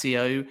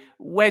Inacio.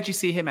 Where do you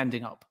see him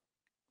ending up?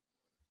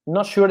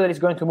 Not sure that he's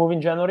going to move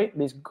in January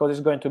because it's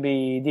going to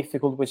be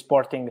difficult with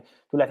Sporting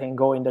to let him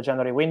go in the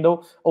January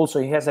window. Also,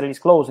 he has a release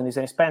clause and it's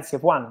an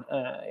expensive one.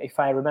 If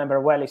I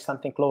remember well, it's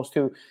something close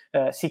to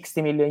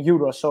 60 million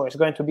euros. So it's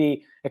going to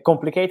be a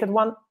complicated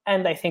one.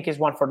 And I think it's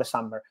one for the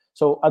summer.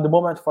 So at the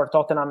moment for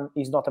Tottenham,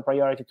 it's not a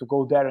priority to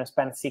go there and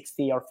spend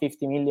 60 or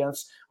 50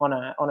 millions on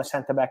a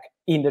centre-back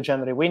in the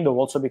January window,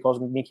 also because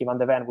Mickey van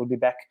de Ven will be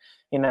back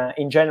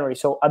in January.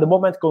 So at the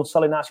moment,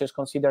 Gonzalo Inacio is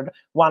considered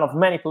one of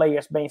many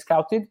players being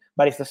scouted,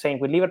 but it's the same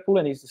with Liverpool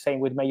and it's the same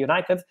with Man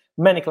United.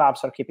 Many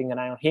clubs are keeping an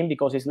eye on him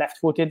because he's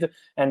left-footed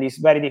and it's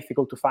very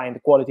difficult to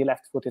find quality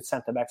left-footed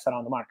centre-backs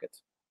around the market.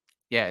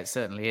 Yeah, it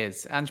certainly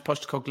is. Ange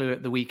Postecoglou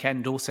at the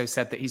weekend also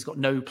said that he's got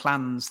no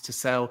plans to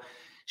sell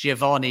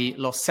Giovanni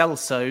Lo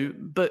Celso,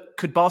 but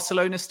could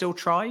Barcelona still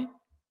try?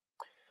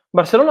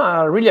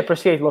 Barcelona really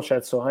appreciate Lo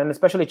Celso, and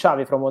especially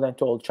Xavi, from what I'm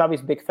told. Xavi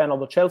is a big fan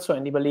of Lo Celso,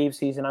 and he believes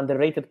he's an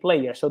underrated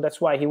player. So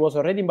that's why he was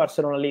already in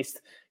Barcelona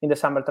list in the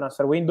summer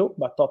transfer window,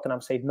 but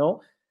Tottenham said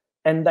no.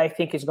 And I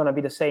think it's going to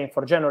be the same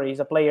for January. He's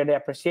a player they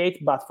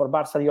appreciate, but for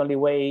Barca, the only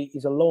way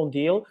is a loan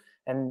deal.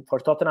 And for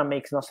Tottenham, it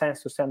makes no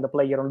sense to send the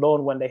player on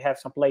loan when they have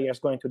some players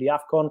going to the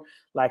AFCON,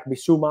 like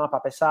Bissouma,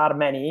 Pape Sarr,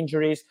 many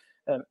injuries.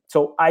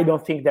 So I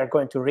don't think they're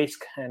going to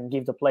risk and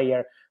give the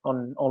player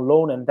on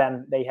loan and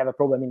then they have a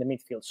problem in the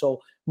midfield.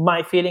 So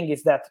my feeling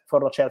is that for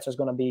Lo Celso it's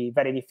going to be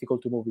very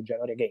difficult to move in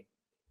January again.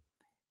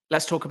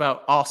 Let's talk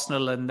about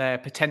Arsenal and their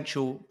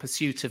potential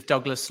pursuit of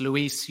Douglas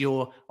Luiz.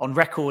 You're on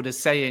record as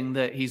saying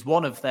that he's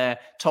one of their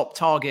top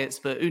targets,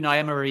 but Unai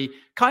Emery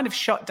kind of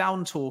shut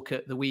down talk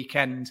at the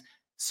weekend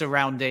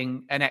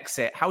surrounding an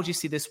exit. How do you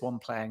see this one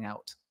playing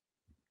out?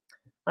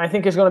 I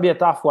think it's going to be a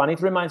tough one. It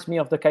reminds me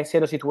of the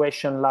Caicedo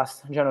situation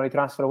last January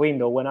transfer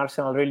window when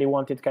Arsenal really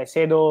wanted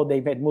Caicedo.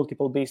 They made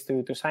multiple bids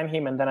to sign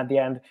him, and then at the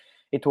end,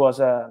 it was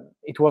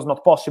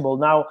not possible.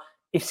 Now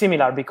it's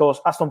similar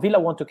because Aston Villa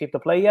want to keep the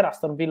player.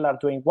 Aston Villa are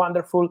doing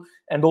wonderful,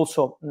 and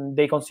also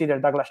they consider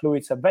Douglas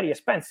Luiz a very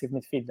expensive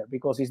midfielder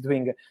because he's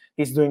doing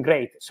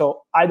great.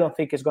 So I don't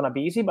think it's going to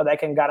be easy, but I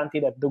can guarantee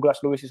that Douglas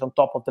Luiz is on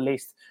top of the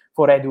list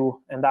for Edu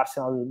and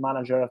Arsenal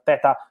manager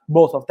Arteta.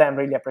 Both of them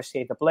really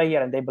appreciate the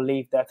player, and they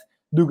believe that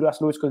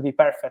Douglas Luiz could be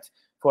perfect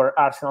for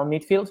Arsenal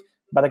midfield.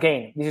 But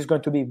again, this is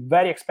going to be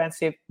very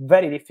expensive,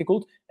 very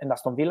difficult, and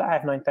Aston Villa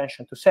have no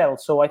intention to sell.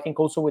 So I think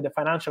also with the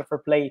financial fair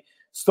play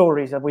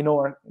stories that we know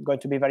are going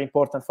to be very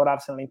important for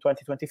Arsenal in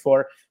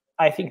 2024,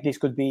 I think this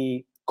could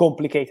be a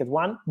complicated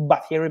one,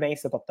 but he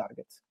remains the top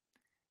target.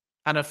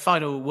 And a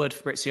final word,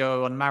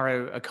 Fabrizio, on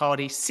Mauro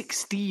Icardi.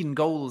 16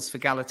 goals for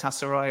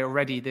Galatasaray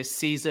already this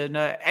season.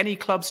 Any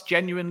clubs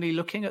genuinely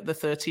looking at the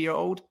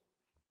 30-year-old?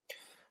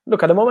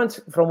 Look, at the moment,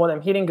 from what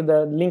I'm hearing,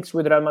 the links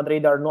with Real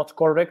Madrid are not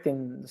correct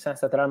in the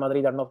sense that Real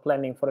Madrid are not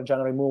planning for a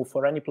January move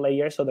for any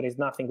player, so there is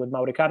nothing with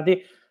Mauro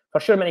Icardi.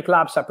 For sure, many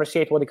clubs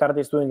appreciate what Icardi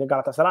is doing at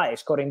Galatasaray,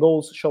 scoring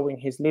goals, showing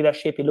his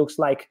leadership. He looks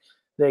like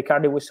the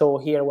Icardi we saw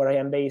here where I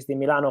am based in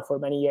Milano for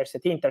many years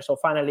at Inter, so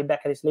finally back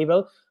at his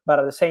level. But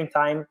at the same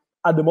time,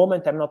 at the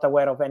moment, I'm not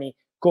aware of any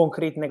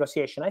concrete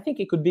negotiation. I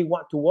think it could be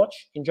one to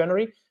watch in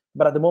January,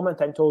 but at the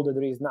moment, I'm told that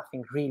there is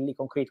nothing really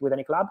concrete with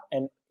any club,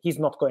 and he's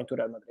not going to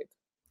Real Madrid.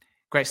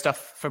 Great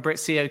stuff.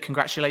 Fabrizio,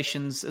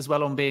 congratulations as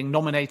well on being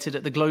nominated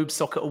at the Globe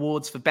Soccer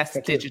Awards for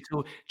Best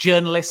Digital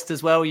Journalist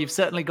as well. You've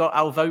certainly got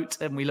our vote,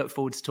 and we look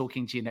forward to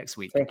talking to you next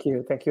week. Thank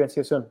you, and see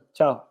you soon.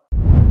 Ciao.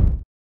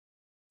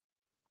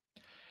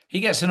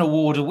 He gets an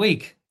award a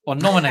week, or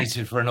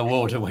nominated for an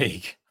award a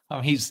week. I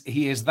mean,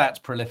 he is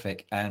that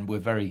prolific, and we're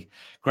very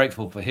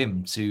grateful for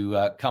him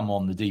to come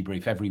on the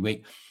debrief every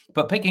week.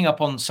 But picking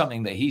up on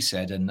something that he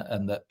said and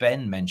that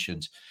Ben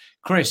mentioned,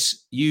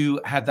 Chris,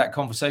 you had that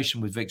conversation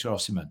with Victor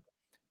Osimhen.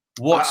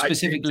 What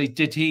specifically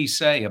did he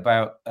say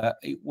about,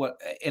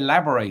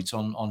 elaborate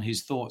on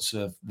his thoughts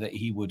of that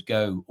he would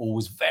go, or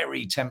was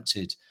very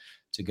tempted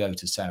to go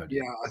to Saudi?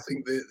 Yeah, I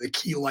think the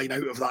key line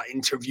out of that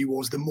interview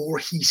was the more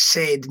he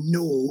said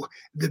no,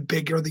 the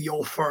bigger the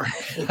offer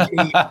became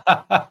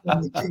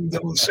in the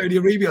Kingdom of Saudi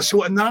Arabia.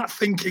 So in that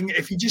thinking,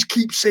 if he just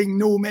keeps saying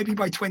no, maybe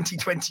by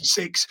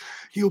 2026,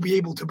 he'll be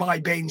able to buy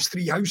Ben's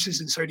 3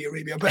 houses in Saudi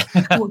Arabia. But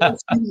no, in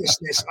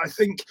seriousness, I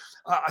think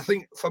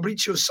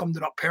Fabrizio summed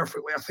it up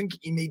perfectly. I think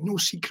he made no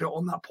secret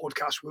on that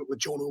podcast with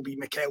John Obi,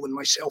 Mikel and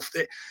myself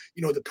that,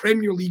 the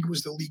Premier League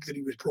was the league that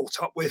he was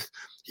brought up with.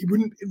 He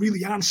wouldn't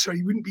really answer.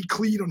 He wouldn't be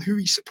clear on who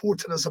he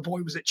supported as a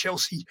boy. Was it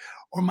Chelsea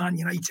or Man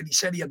United? He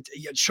said he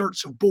had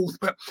shirts of both,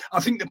 but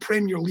I think the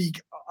Premier League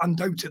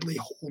undoubtedly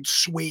holds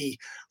sway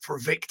for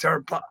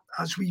Victor. But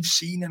as we've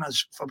seen, and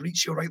as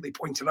Fabrizio rightly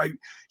pointed out,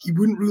 he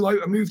wouldn't rule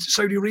out a move to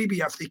Saudi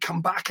Arabia if they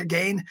come back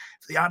again,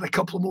 if they add a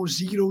couple of more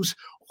zeros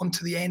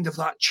onto the end of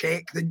that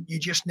check, then you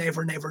just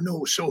never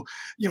know. So,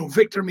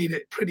 Victor made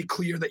it pretty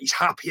clear that he's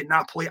happy at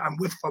Napoli. I'm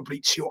with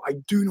Fabrizio. I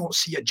do not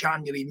see a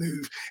January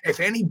move. If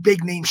any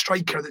big name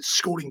striker that's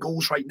scoring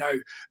goals right now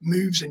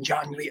moves in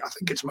January, I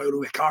think it's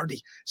Mauro Icardi.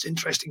 It's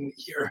interesting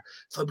to hear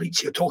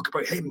Fabrizio talk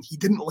about him. He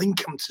didn't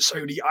link him to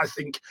Saudi. I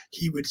think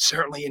he would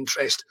certainly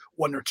interest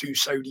 1 or 2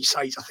 Saudi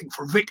sides. I think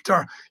for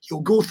Victor,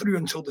 he'll go through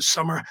until the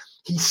summer.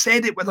 He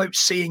said it without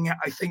saying it.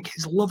 I think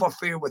his love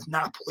affair with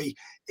Napoli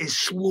is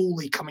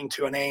slowly coming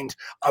to an end.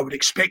 I would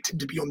expect him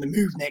to be on the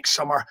move next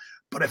summer,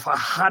 but if I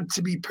had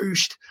to be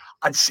pushed,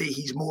 I'd say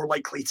he's more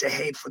likely to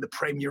head for the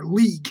Premier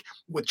League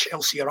with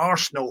Chelsea or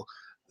Arsenal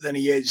than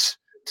he is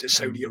to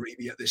Saudi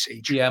Arabia at this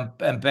age. Yeah,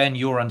 and Ben,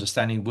 your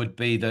understanding would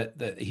be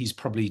that he's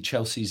probably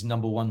Chelsea's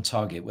number 1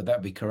 target. Would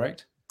that be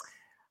correct?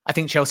 I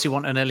think Chelsea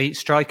want an elite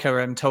striker.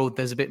 I'm told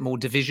there's a bit more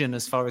division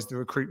as far as the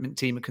recruitment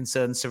team are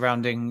concerned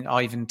surrounding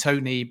Ivan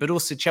Toney, but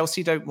also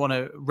Chelsea don't want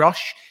to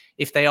rush.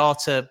 If they are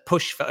to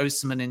push for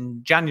Osimhen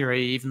in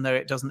January, even though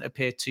it doesn't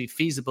appear too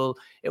feasible,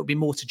 it will be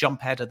more to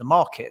jump ahead of the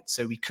market.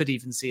 So we could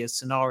even see a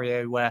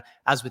scenario where,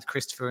 as with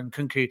Christopher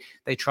Nkunku,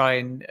 they try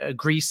and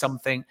agree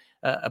something,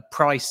 a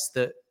price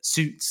that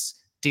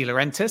suits De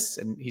Laurentiis,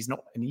 and he's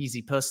not an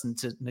easy person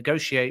to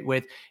negotiate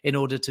with, in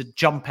order to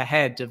jump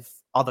ahead of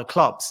other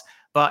clubs.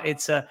 But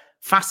it's a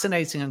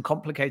fascinating and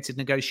complicated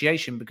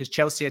negotiation because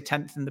Chelsea are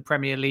 10th in the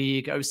Premier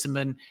League.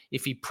 Osimhen,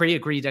 if he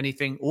pre-agreed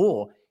anything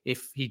or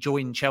if he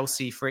joined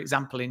Chelsea, for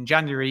example, in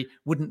January,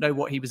 wouldn't know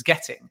what he was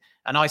getting.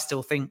 And I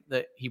still think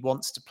that he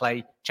wants to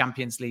play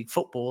Champions League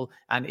football.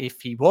 And if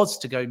he was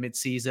to go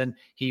mid-season,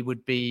 he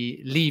would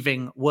be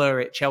leaving, were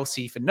it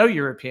Chelsea, for no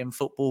European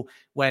football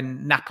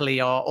when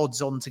Napoli are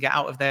odds on to get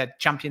out of their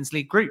Champions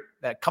League group.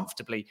 They're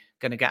comfortably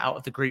going to get out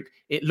of the group,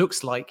 it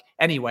looks like,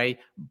 anyway,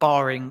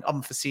 barring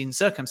unforeseen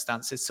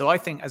circumstances. So I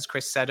think, as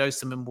Chris said,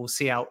 Osimhen will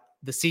see out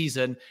the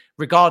season,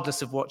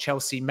 regardless of what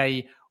Chelsea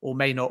may or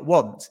may not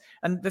want.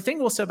 And the thing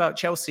also about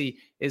Chelsea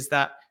is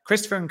that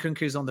Christopher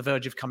Nkunku is on the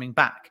verge of coming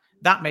back.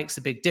 That makes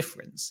a big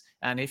difference.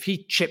 And if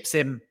he chips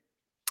in,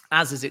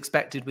 as is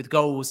expected, with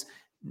goals,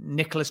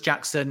 Nicholas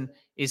Jackson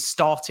is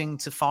starting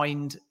to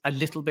find a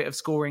little bit of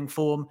scoring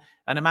form,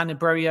 and Amanda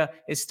Broja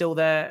is still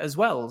there as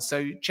well.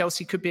 So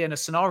Chelsea could be in a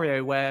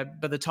scenario where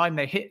by the time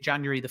they hit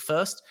January the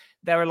 1st,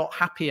 they're a lot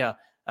happier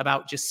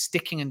about just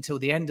sticking until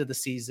the end of the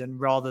season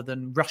rather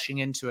than rushing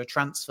into a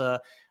transfer.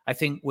 I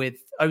think with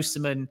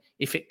Osimhen,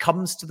 if it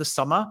comes to the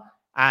summer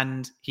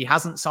and he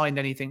hasn't signed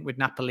anything with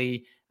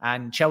Napoli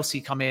and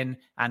Chelsea come in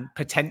and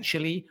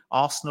potentially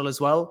Arsenal as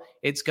well,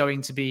 it's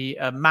going to be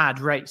a mad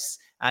race.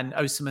 And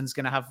Osimhen's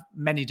going to have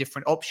many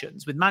different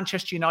options. With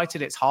Manchester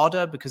United, it's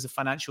harder because of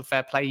financial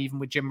fair play, even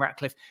with Jim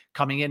Ratcliffe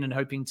coming in and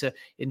hoping to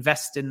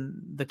invest in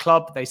the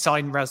club. They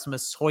signed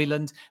Rasmus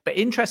Højlund. But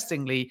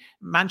interestingly,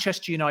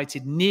 Manchester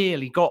United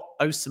nearly got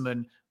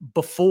Osimhen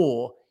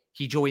before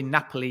he joined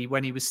Napoli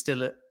when he was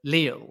still at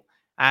Lille.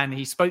 And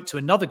he spoke to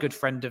another good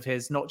friend of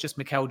his, not just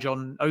Mikel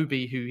John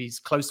Obi, who he's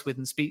close with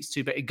and speaks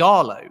to, but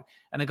Ighalo.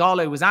 And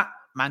Ighalo was at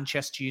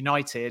Manchester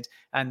United,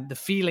 and the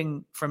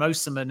feeling from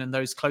Osimhen and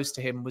those close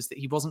to him was that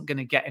he wasn't going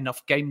to get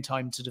enough game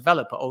time to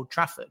develop at Old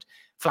Trafford.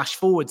 Flash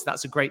forwards,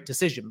 that's a great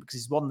decision because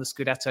he's won the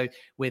Scudetto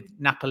with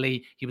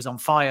Napoli. He was on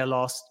fire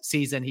last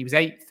season. He was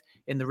 8th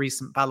in the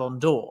recent Ballon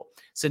d'Or.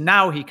 So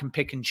now he can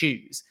pick and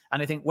choose.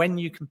 And I think when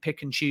you can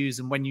pick and choose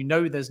and when you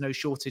know there's no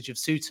shortage of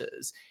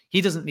suitors,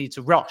 he doesn't need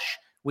to rush,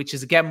 which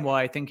is again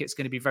why I think it's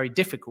going to be very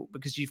difficult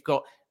because you've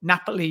got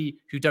Napoli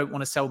who don't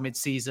want to sell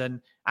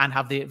mid-season and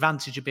have the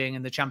advantage of being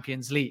in the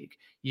Champions League.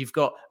 You've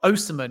got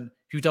Osimhen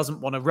who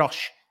doesn't want to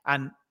rush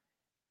and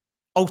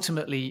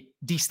ultimately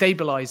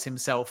destabilize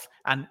himself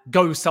and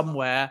go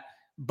somewhere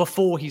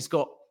before he's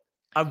got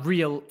a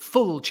real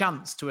full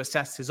chance to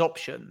assess his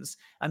options.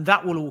 And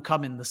that will all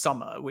come in the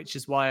summer, which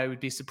is why I would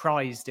be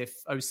surprised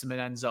if Osimhen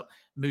ends up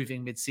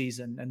moving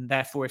mid-season. And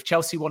therefore, if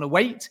Chelsea want to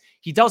wait,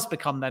 he does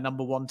become their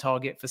number one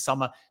target for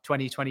summer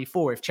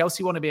 2024. If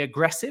Chelsea want to be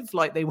aggressive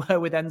like they were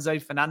with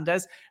Enzo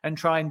Fernandez and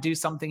try and do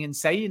something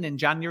insane in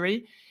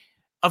January,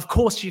 of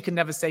course, you can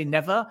never say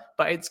never,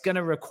 but it's going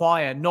to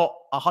require not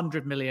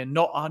 100 million,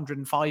 not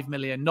 105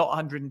 million, not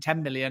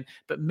 110 million,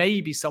 but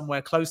maybe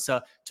somewhere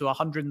closer to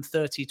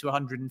 130 to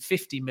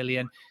 150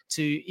 million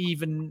to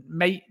even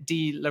make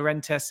De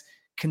Laurentiis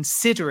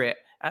consider it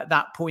at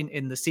that point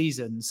in the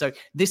season. So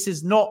this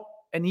is not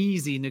an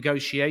easy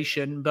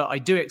negotiation, but I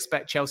do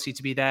expect Chelsea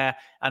to be there.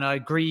 And I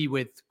agree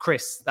with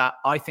Chris that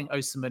I think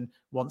Osimhen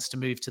wants to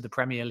move to the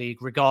Premier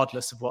League,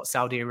 regardless of what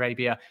Saudi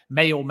Arabia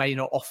may or may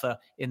not offer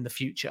in the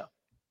future.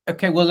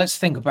 Okay, well, let's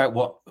think about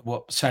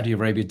what Saudi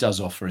Arabia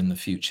does offer in the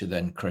future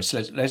then, Chris.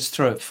 Let's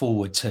throw it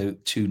forward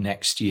to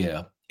next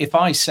year. If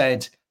I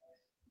said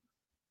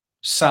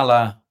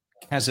Salah,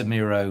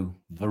 Casemiro,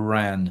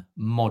 Varane,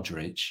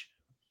 Modric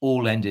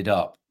all ended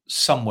up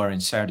somewhere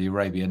in Saudi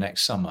Arabia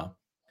next summer,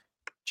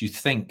 do you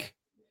think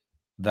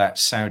that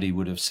Saudi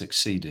would have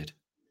succeeded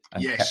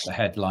and kept the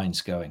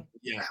headlines going?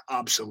 Yeah,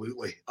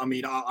 absolutely. I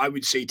mean, I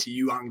would say to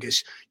you,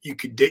 Angus, you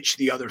could ditch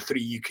the other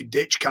three. You could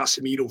ditch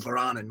Casemiro,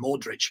 Varane and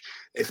Modric.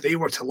 If they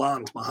were to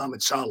land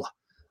Mohamed Salah,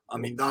 I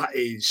mean, that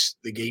is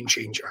the game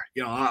changer.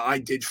 You know, I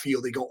did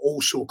feel they got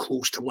all so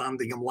close to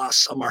landing him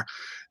last summer.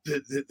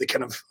 The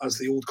kind of, as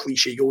the old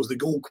cliche goes, the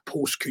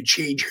goalpost could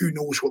change. Who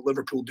knows what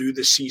Liverpool do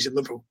this season?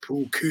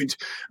 Liverpool could,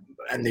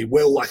 and they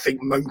will, I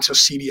think, mount a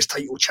serious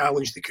title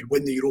challenge. They could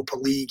win the Europa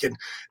League, and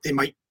they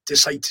might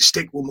decide to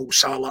stick with Mo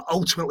Salah.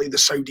 Ultimately, the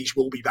Saudis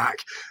will be back.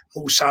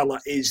 Mo Salah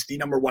is the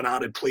number one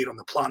Arab player on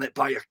the planet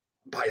by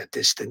a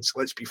distance,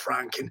 let's be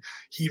frank, and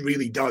he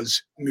really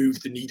does move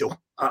the needle.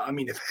 I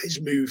mean, if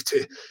his move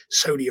to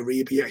Saudi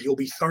Arabia, he'll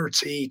be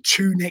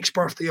 32 next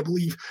birthday, I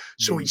believe.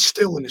 So he's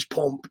still in his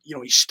pomp. You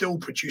know, he's still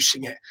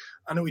producing it.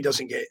 I know he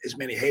doesn't get as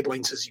many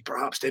headlines as he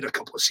perhaps did a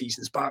couple of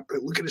seasons back,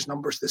 but look at his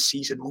numbers this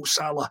season. Mo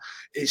Salah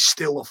is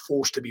still a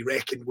force to be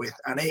reckoned with.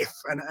 And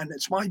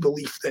it's my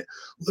belief that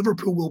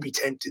Liverpool will be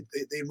tempted.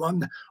 They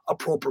run a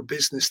proper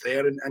business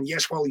there. And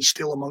yes, while he's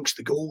still amongst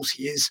the goals,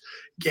 he is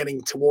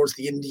getting towards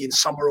the Indian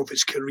summer of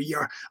his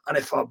career. And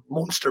if a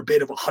monster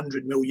bid of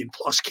 100 million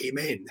plus came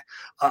in,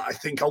 I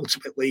think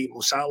ultimately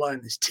Mo Salah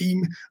and his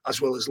team,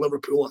 as well as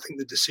Liverpool, I think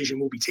the decision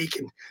will be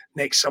taken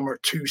next summer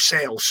to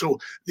sell. So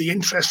the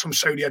interest from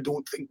Saudi, I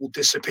don't think will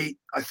dissipate.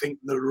 I think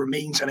there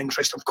remains an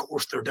interest. Of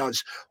course there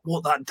does.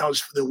 What that does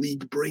for the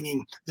league,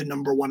 bringing the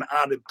number one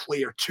Arab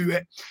player to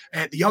it.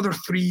 The other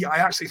three, I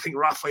actually think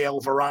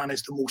Rafael Varane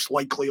is the most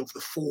likely of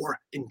the four,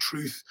 in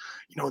truth.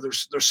 You know,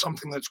 there's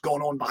something that's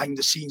gone on behind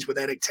the scenes with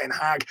Erik ten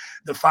Hag.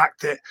 The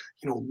fact that,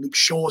 you know, Luke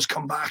Shaw's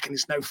come back and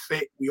is now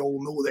fit. We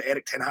all know that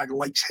Erik ten Hag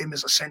likes him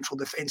as a central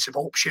defensive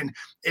option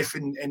if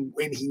and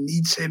when he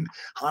needs him.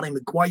 Harry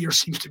Maguire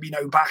seems to be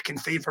now back in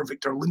favour.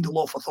 Victor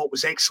Lindelof, I thought,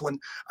 was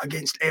excellent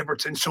against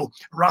Everton. So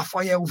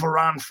Rafael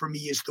Varane for me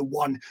is the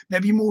one,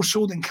 maybe more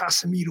so than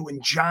Casemiro in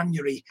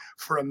January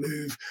for a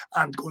move.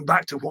 And going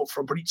back to what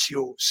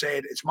Fabrizio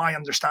said, it's my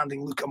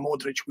understanding Luka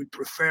Modric would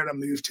prefer a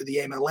move to the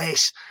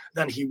MLS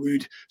than he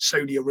would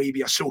Saudi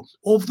Arabia. So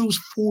of those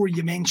four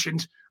you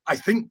mentioned, I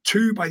think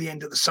two by the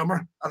end of the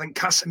summer. I think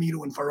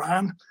Casemiro and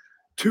Varane.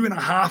 2.5,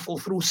 I'll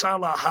throw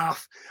Salah a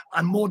half.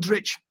 And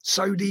Modric,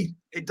 Saudi,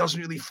 it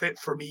doesn't really fit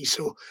for me.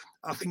 So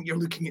I think you're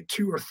looking at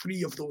 2 or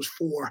 3 of those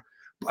 4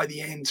 by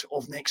the end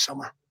of next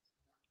summer.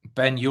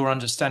 Ben, your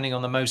understanding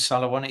on the Mo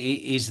Salah one,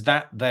 is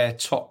that their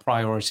top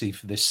priority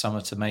for this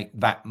summer to make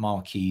that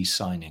marquee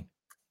signing?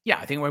 Yeah,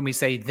 I think when we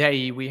say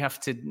they, we have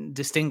to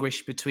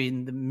distinguish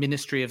between the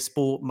Ministry of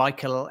Sport,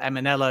 Michael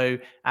Emenello,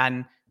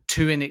 and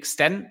to an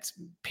extent,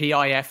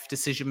 PIF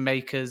decision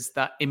makers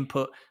that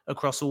input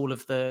across all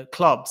of the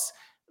clubs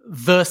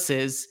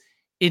versus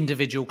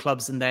individual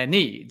clubs and their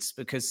needs,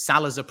 because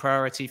Salah's a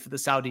priority for the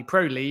Saudi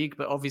Pro League,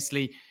 but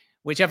obviously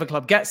whichever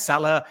club gets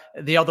Salah,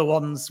 the other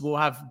ones will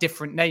have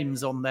different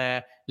names on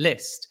their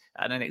list.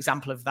 And an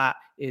example of that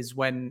is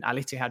when Al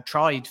Ittihad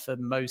tried for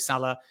Mo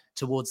Salah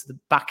towards the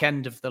back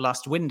end of the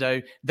last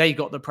window. They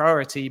got the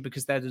priority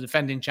because they're the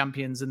defending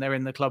champions and they're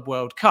in the Club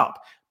World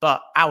Cup.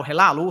 But Al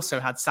Hilal also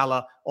had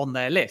Salah on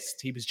their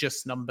list. He was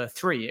just number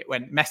 3. It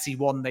went Messi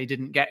 1, they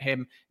didn't get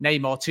him.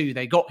 Neymar 2,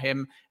 they got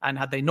him. And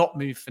had they not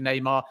moved for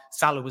Neymar,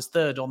 Salah was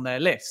 3rd on their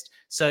list.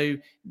 So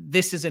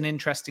this is an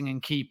interesting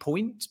and key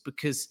point,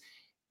 because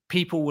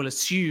people will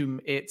assume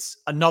it's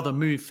another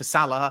move for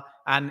Salah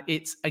and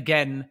it's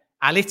again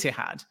Al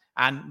Ittihad.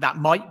 And that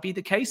might be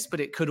the case, but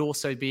it could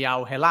also be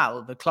Al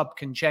Hilal. The club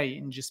can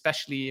change,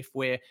 especially if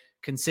we're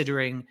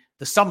considering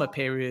the summer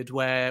period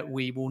where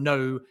we will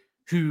know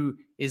who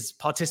is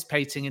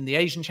participating in the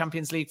Asian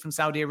Champions League from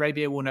Saudi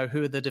Arabia. We'll know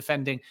who are the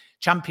defending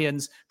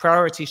champions.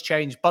 Priorities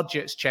change,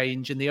 budgets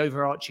change, and the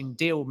overarching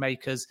deal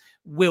makers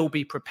will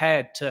be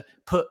prepared to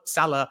put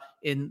Salah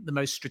in the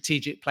most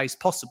strategic place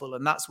possible.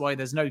 And that's why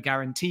there's no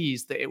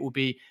guarantees that it will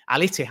be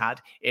Al Ittihad.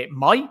 It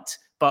might,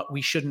 but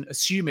we shouldn't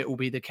assume it will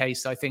be the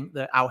case. I think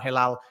that Al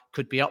Hilal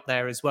could be up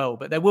there as well.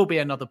 But there will be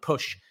another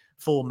push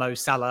for Mo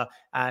Salah.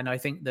 And I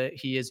think that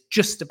he is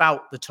just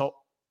about the top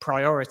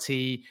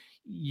priority.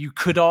 You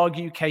could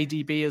argue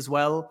KDB as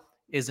well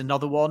is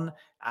another one.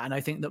 And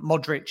I think that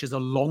Modric is a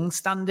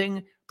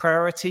long-standing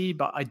priority,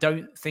 but I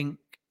don't think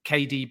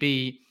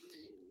KDB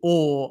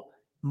or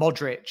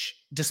Modric,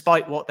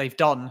 despite what they've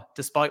done,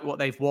 despite what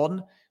they've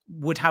won,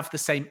 would have the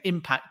same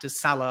impact as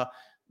Salah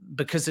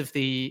because of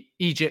the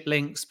Egypt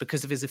links,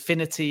 because of his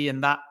affinity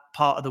in that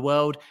part of the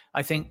world.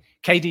 I think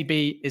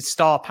KDB is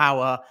star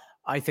power.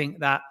 I think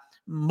that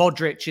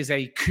Modric is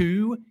a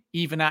coup,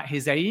 even at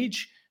his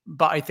age,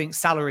 but I think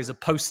Salah is a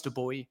poster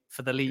boy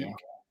for the league.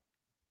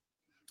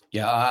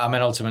 Yeah, I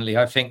mean, ultimately,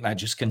 I think that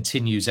just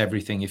continues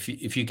everything. If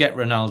you get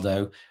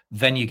Ronaldo,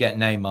 then you get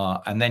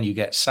Neymar, and then you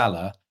get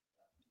Salah,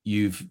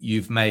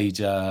 you've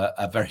made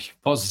a very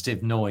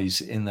positive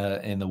noise in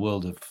the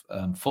world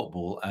of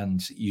football,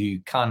 and you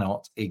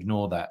cannot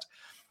ignore that.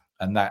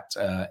 And that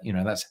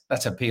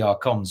that's a PR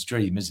comms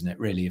dream, isn't it?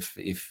 Really,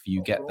 if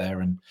you get there.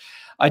 And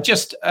I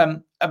just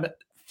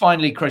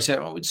finally, Chris, I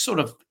would sort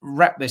of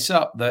wrap this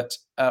up that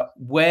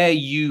where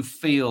you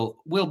feel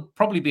we'll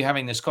probably be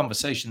having this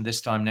conversation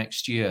this time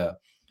next year.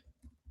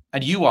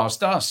 And you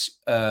asked us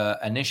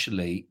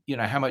initially,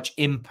 how much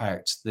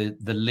impact the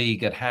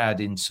league had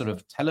in sort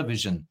of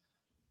television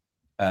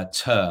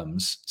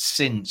terms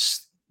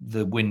since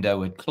the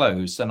window had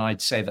closed, and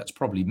I'd say that's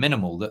probably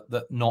minimal.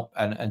 That not,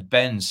 and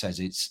Ben says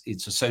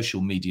it's a social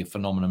media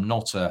phenomenon,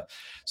 not a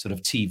sort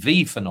of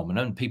TV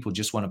phenomenon. People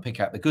just want to pick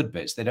out the good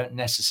bits. They don't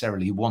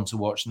necessarily want to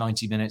watch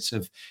 90 minutes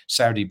of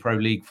Saudi Pro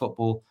League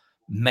football,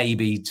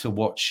 maybe to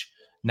watch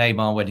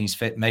Neymar when he's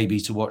fit, maybe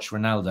to watch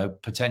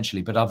Ronaldo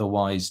potentially, but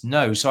otherwise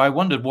no. So I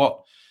wondered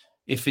what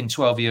if in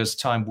 12 years'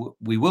 time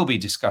we will be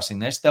discussing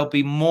this. There'll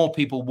be more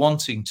people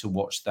wanting to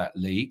watch that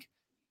league.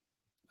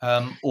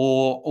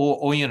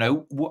 Or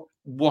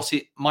what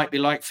it might be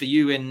like for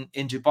you in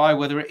Dubai,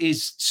 whether it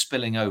is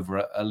spilling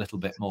over a little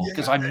bit more,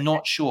 because I'm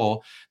not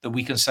sure that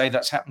we can say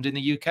that's happened in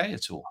the UK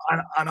at all.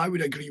 And I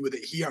would agree with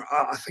it here.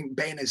 I think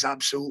Ben is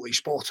absolutely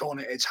spot on.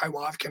 It's how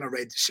I've kind of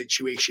read the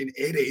situation.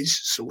 It is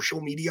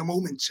social media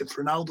moments. If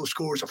Ronaldo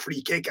scores a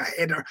free kick, a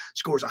header,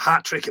 scores a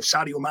hat-trick, if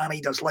Sadio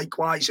Mane does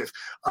likewise, if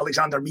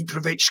Alexander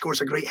Mitrovic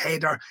scores a great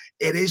header,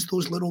 it is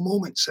those little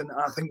moments. And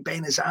I think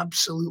Ben is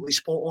absolutely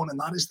spot on. And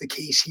that is the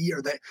case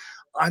here, that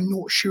I'm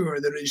not sure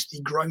there is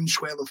the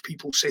groundswell of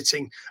people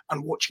sitting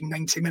and watching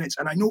 90 minutes.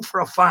 And I know for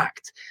a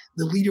fact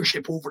the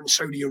leadership over in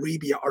Saudi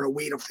Arabia are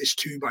aware of this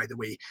too, by the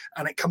way.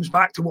 And it comes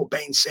back to what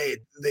Ben said.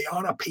 They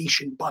are a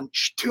patient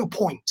bunch to a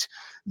point.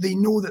 They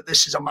know that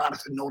this is a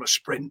marathon, not a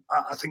sprint.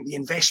 I think the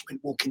investment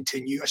will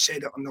continue. I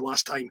said it on the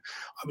last time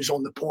I was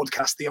on the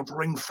podcast. They have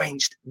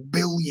ring-fenced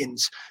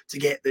billions to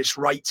get this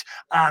right.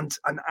 And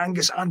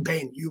Angus and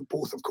Ben, you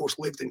both, of course,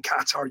 lived in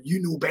Qatar.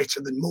 You know better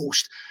than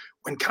most.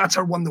 When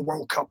Qatar won the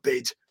World Cup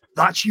bid,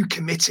 that's you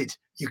committed.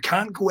 You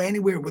can't go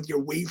anywhere with your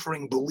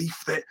wavering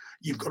belief that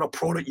you've got a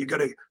product, you've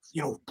got to,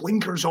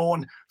 blinkers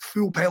on,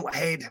 full pelt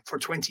ahead for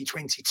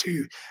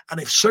 2022.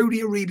 And if Saudi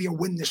Arabia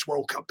win this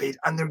World Cup bid,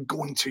 and they're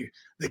going to,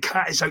 the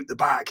cat is out the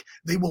bag,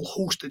 they will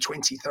host the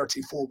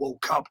 2034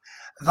 World Cup.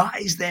 That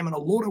is them in a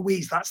lot of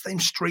ways. That's them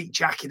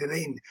straitjacketed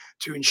in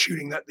to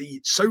ensuring that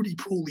the Saudi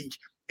Pro League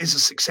is a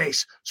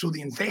success. So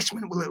the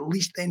investment will at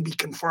least then be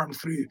confirmed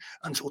through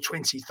until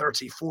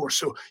 2034.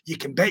 So you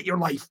can bet your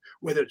life,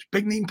 whether it's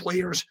big name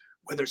players,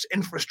 whether it's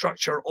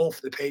infrastructure off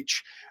the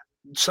pitch,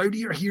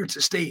 Saudi are here to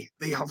stay.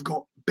 They have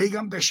got big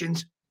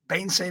ambitions.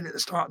 Ben said at the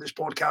start of this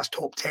podcast,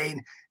 top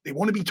 10. They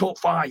want to be top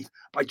 5.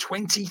 By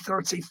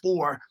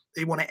 2034,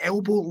 they want to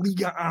elbow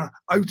Liga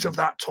out of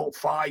that top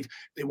 5.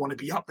 They want to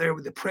be up there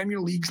with the Premier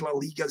Leagues, La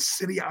Liga,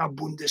 Serie A,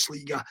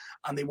 Bundesliga,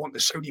 and they want the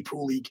Saudi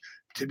Pro League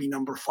to be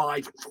number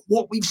 5. For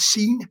what we've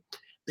seen,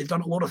 they've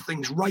done a lot of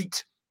things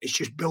right. It's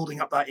just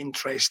building up that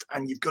interest,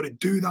 and you've got to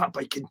do that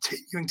by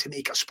continuing to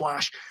make a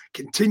splash,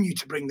 continue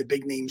to bring the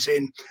big names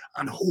in,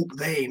 and hope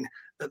then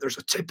that there's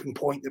a tipping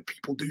point that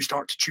people do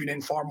start to tune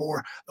in far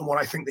more than what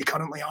I think they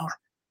currently are.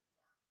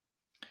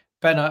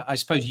 Ben, I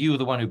suppose you were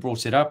the one who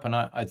brought it up, and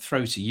I'd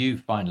throw to you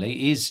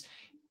finally.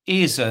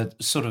 Is a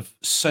sort of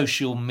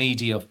social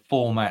media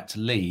format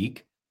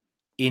league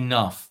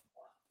enough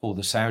for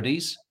the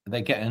Saudis?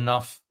 They get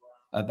enough?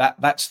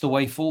 That's the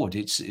way forward.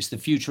 It's the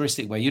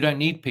futuristic way. You don't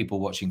need people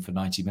watching for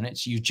 90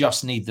 minutes. You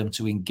just need them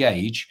to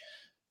engage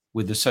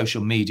with the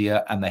social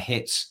media and the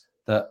hits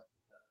that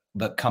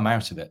come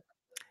out of it.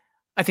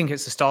 I think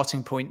it's a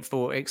starting point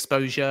for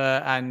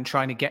exposure and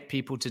trying to get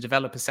people to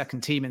develop a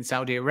second team in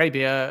Saudi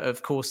Arabia.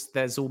 Of course,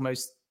 there's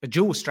almost a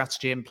dual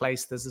strategy in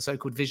place. There's the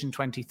so-called Vision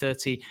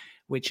 2030,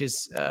 which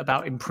is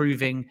about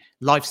improving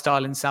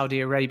lifestyle in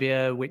Saudi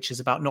Arabia, which is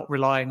about not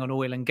relying on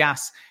oil and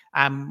gas.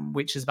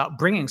 which is about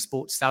bringing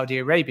sport to Saudi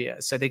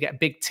Arabia. So they get a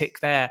big tick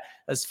there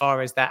as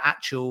far as their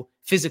actual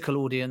physical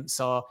audience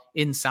are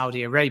in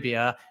Saudi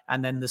Arabia.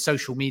 And then the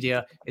social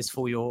media is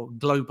for your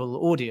global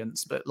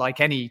audience. But like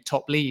any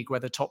top league,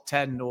 whether top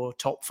 10 or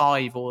top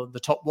 5 or the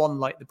top 1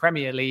 like the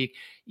Premier League,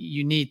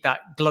 you need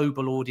that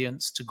global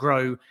audience to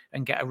grow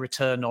and get a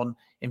return on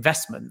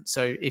investment.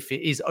 So if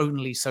it is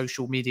only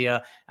social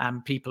media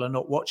and people are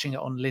not watching it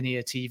on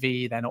linear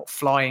TV, they're not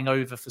flying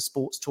over for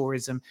sports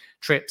tourism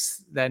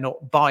trips, they're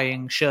not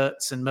buying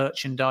shirts and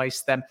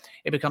merchandise, then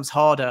it becomes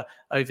harder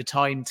over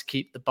time to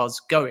keep the buzz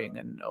going.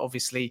 And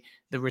obviously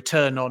the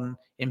return on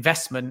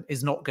investment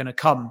is not going to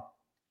come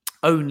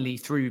only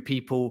through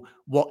people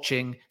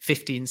watching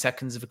 15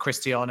 seconds of a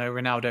Cristiano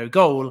Ronaldo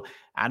goal.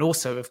 And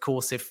also, of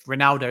course, if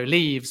Ronaldo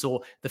leaves,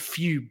 or the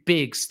few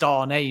big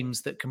star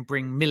names that can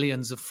bring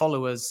millions of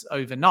followers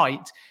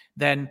overnight,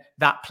 then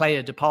that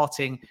player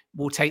departing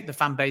will take the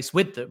fan base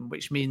with them,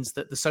 which means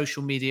that the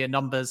social media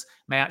numbers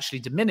may actually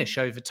diminish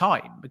over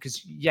time.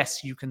 Because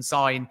yes, you can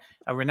sign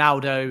a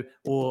Ronaldo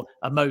or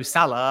a Mo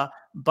Salah,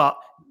 but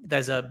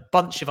there's a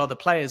bunch of other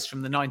players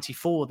from the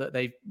 94 that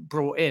they've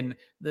brought in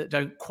that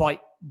don't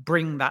quite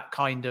bring that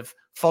kind of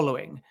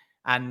following.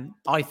 And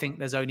I think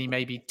there's only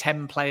maybe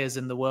 10 players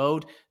in the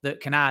world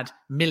that can add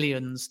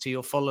millions to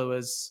your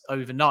followers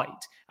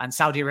overnight. And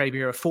Saudi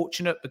Arabia are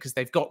fortunate because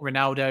they've got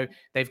Ronaldo,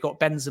 they've got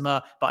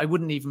Benzema, but I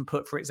wouldn't even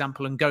put, for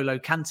example,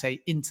 N'Golo Kante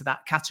into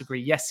that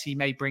category. Yes, he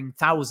may bring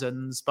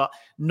thousands, but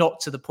not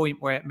to the point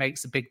where it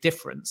makes a big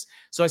difference.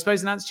 So I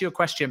suppose in answer to your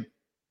question,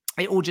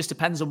 it all just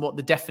depends on what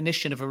the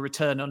definition of a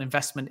return on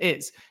investment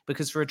is.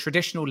 Because for a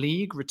traditional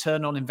league,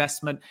 return on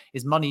investment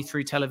is money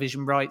through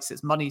television rights,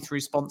 it's money through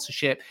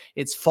sponsorship,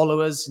 it's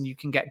followers, and you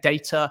can get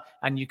data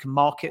and you can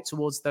market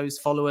towards those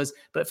followers.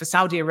 But for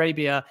Saudi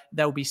Arabia,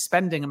 they'll be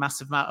spending a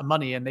massive amount of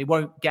money and they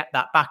won't get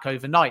that back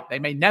overnight. They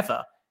may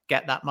never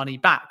get that money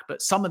back.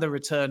 But some of the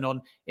return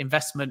on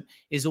investment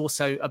is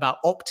also about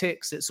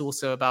optics. It's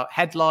also about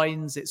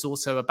headlines. It's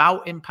also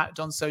about impact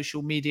on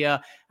social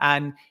media.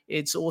 And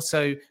it's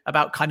also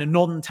about kind of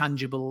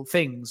non-tangible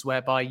things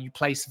whereby you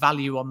place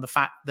value on the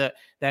fact that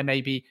there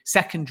may be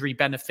secondary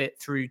benefit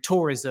through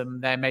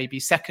tourism. There may be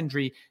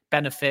secondary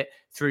benefit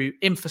through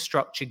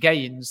infrastructure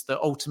gains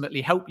that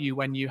ultimately help you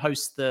when you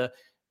host the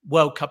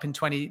World Cup in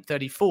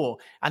 2034.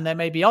 And there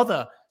may be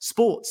other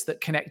sports that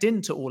connect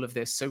into all of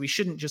this. So we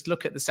shouldn't just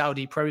look at the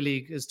Saudi Pro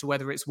League as to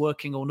whether it's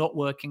working or not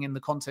working in the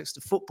context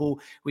of football.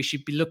 We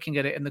should be looking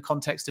at it in the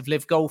context of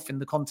Live Golf, in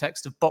the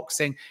context of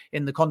boxing,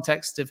 in the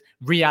context of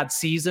Riyadh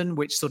Season,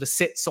 which sort of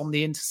sits on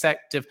the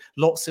intersect of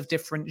lots of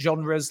different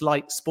genres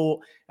like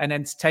sport and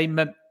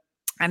entertainment.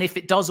 And if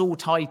it does all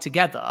tie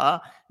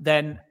together,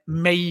 then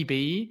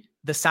maybe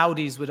the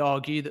Saudis would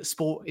argue that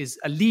sport is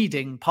a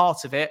leading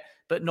part of it,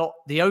 but not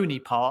the only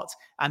part.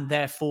 And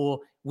therefore,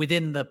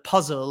 within the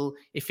puzzle,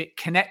 if it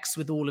connects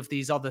with all of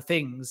these other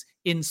things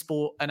in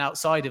sport and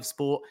outside of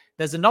sport,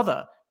 there's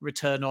another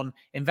return on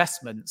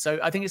investment. So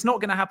I think it's not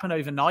going to happen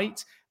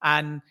overnight.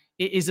 And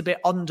it is a bit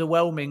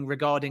underwhelming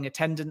regarding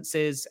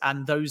attendances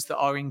and those that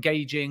are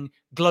engaging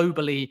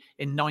globally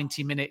in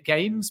 90-minute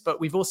games. But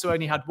we've also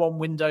only had one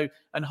window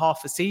and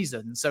half a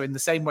season. So in the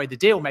same way the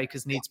deal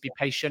makers need to be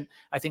patient,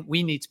 I think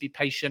we need to be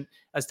patient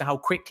as to how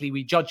quickly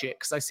we judge it.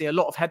 Because I see a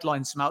lot of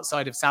headlines from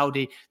outside of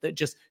Saudi that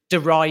just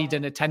deride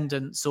an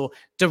attendance or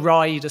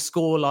deride a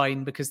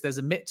scoreline because there's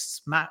a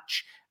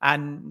mismatch.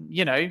 And,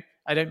 you know,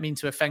 I don't mean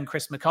to offend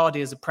Chris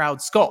McCarty as a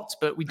proud Scot,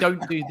 but we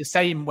don't do the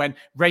same when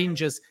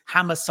Rangers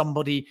hammer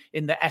somebody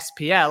in the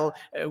SPL.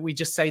 We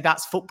just say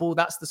that's football,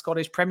 that's the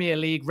Scottish Premier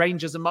League.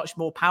 Rangers are much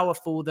more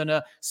powerful than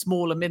a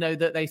smaller minnow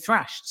that they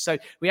thrashed. So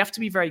we have to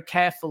be very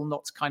careful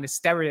not to kind of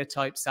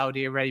stereotype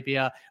Saudi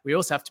Arabia. We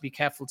also have to be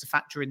careful to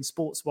factor in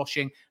sports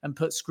washing and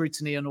put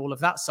scrutiny on all of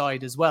that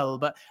side as well.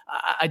 But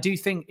I do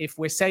think if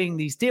we're saying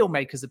these deal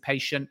makers are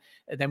patient,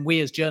 then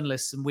we as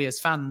journalists and we as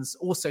fans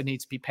also need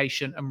to be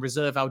patient and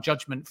reserve our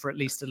judgment for at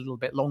least a little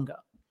bit longer.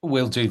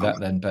 We'll do that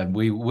then, Ben.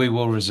 We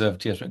will reserve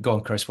judgment. Go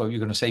on, Chris. What were you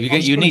going to say?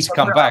 You need to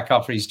come back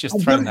after he's just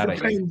thrown that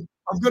at you.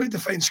 I've got to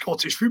defend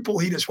Scottish football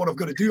here. That's what I've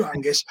got to do,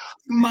 Angus.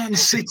 Man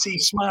City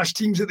smash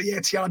teams at the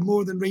Etihad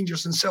more than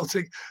Rangers and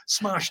Celtic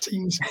smash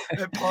teams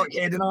at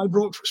Parkhead and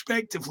Ibrox,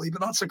 respectively.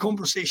 But that's a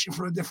conversation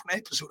for a different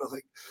episode, I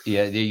think.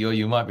 Yeah,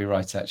 you might be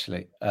right,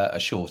 actually. A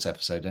short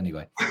episode,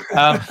 anyway.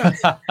 Well,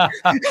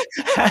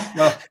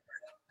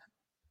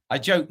 I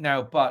joke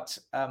now, but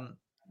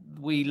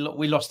we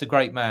lost a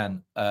great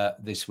man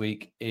this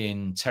week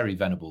in Terry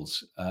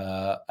Venables,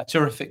 a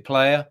terrific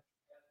player,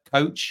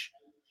 coach,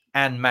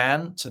 and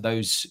man to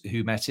those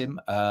who met him.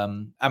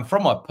 And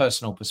from a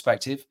personal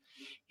perspective,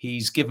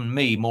 he's given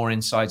me more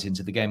insight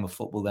into the game of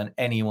football than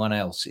anyone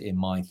else in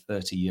my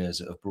 30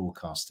 years of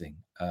broadcasting.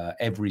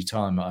 Every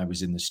time I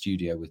was in the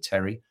studio with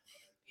Terry,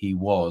 he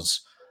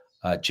was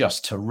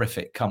just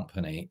terrific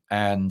company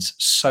and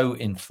so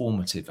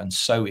informative and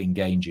so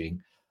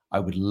engaging. I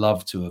would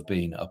love to have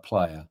been a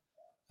player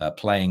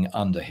playing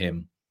under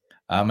him.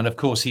 And of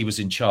course, he was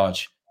in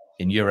charge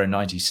in Euro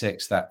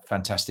 96, that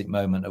fantastic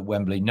moment at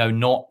Wembley. No,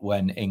 not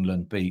when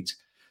England beat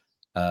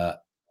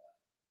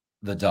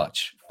the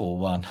Dutch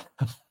 4-1.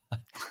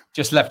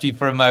 Just left you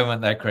for a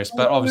moment there, Chris.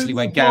 But obviously,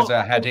 when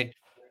Gazza had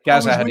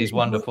his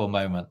wonderful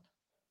moment.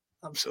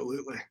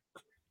 Absolutely.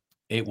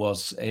 It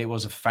was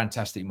a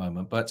fantastic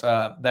moment. But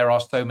there are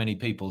so many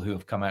people who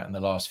have come out in the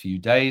last few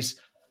days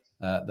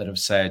that have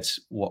said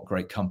what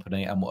great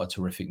company and what a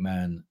terrific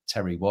man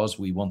Terry was.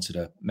 We wanted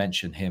to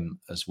mention him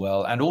as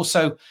well. And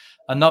also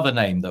another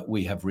name that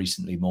we have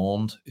recently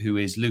mourned, who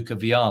is Luca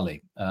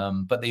Vialli.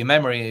 But the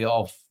memory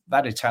of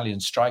that Italian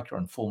striker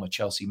and former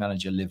Chelsea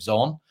manager lives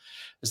on,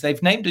 as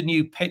they've named a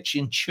new pitch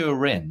in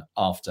Turin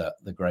after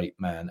the great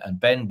man. And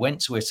Ben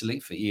went to Italy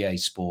for EA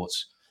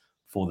Sports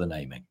for the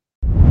naming.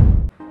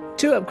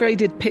 2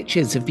 upgraded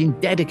pitches have been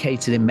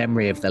dedicated in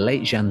memory of the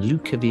late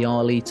Gianluca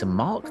Vialli to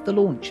mark the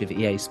launch of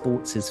EA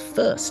Sports'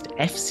 first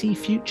FC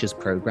Futures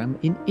programme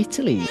in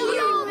Italy.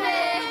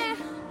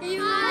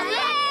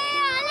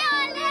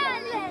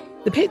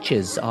 The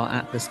pitches are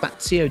at the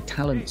Spazio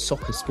Talent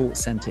Soccer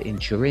Sports Centre in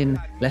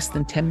Turin, less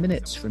than 10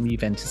 minutes from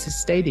Juventus'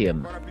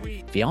 stadium.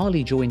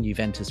 Vialli joined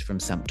Juventus from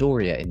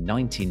Sampdoria in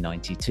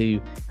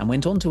 1992 and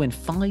went on to win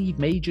 5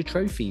 major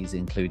trophies,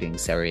 including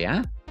Serie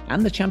A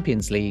and the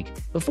Champions League,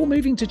 before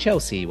moving to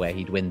Chelsea, where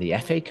he'd win the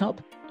FA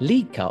Cup,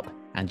 League Cup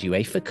and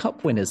UEFA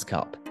Cup Winners'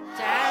 Cup.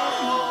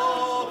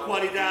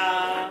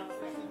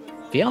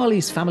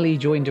 Vialli's family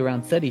joined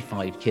around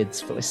 35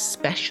 kids for a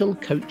special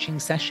coaching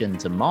session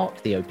to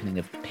mark the opening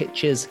of the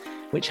pitches,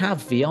 which have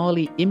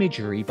Vialli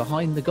imagery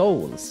behind the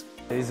goals.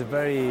 It's a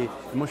very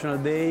emotional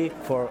day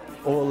for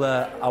all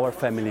our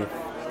family.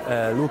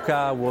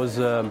 Luca was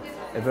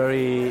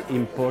very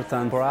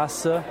important for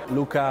us.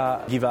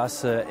 Luca gave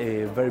us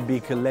a very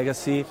big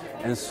legacy,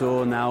 and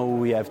so now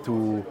we have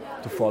to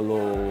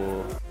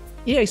follow.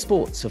 EA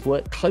Sports have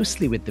worked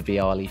closely with the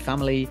Vialli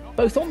family,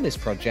 both on this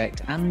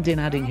project and in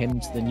adding him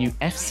to the new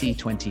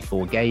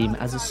FC24 game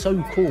as a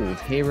so-called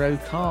hero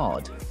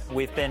card.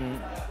 We've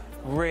been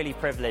really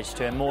privileged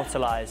to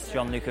immortalise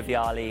Gianluca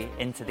Vialli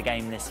into the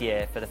game this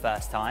year for the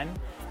first time,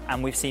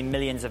 and we've seen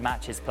millions of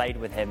matches played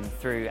with him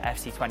through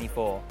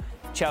FC24.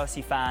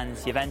 Chelsea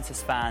fans,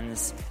 Juventus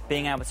fans,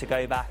 being able to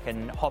go back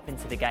and hop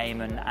into the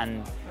game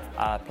and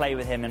play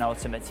with him in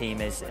Ultimate Team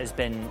has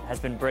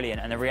been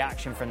brilliant, and the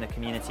reaction from the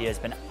community has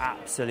been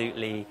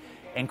absolutely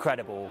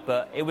incredible.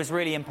 But it was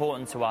really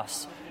important to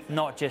us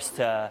not just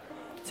to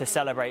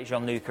celebrate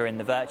Gianluca in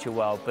the virtual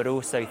world, but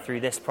also through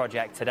this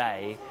project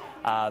today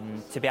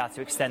to be able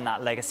to extend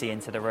that legacy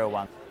into the real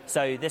one.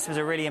 So this was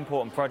a really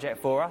important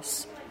project for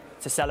us,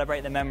 to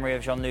celebrate the memory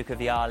of Gianluca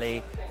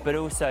Vialli, but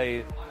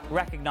also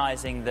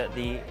recognising that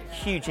the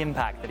huge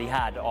impact that he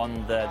had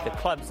on the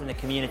clubs and the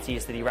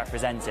communities that he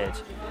represented.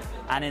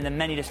 And in the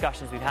many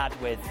discussions we've had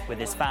with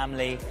his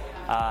family,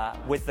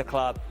 with the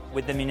club,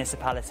 with the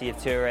municipality of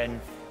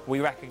Turin, we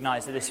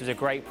recognised that this was a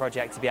great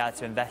project to be able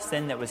to invest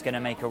in that was going to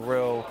make a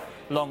real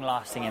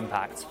long-lasting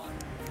impact.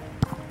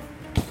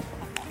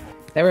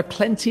 There are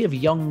plenty of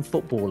young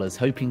footballers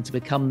hoping to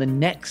become the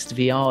next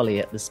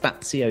Vialli at the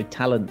Spazio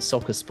Talent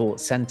Soccer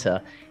Sports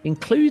Centre,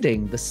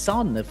 including the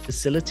son of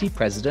facility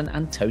president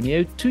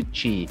Antonio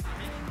Tucci.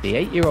 The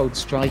 8-year-old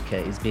striker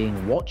is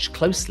being watched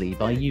closely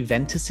by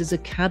Juventus'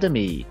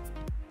 academy.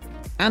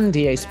 And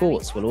EA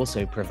Sports will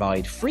also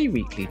provide free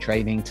weekly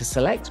training to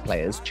select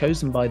players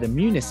chosen by the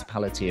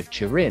municipality of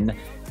Turin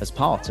as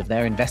part of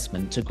their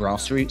investment to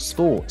grassroots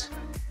sport.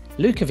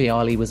 Luca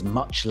Vialli was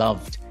much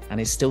loved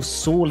and is still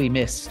sorely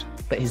missed,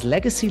 but his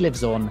legacy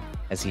lives on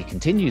as he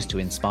continues to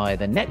inspire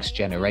the next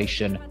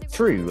generation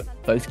through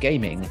both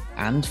gaming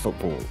and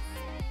football.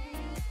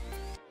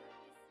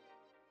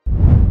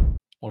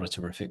 What a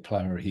terrific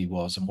player he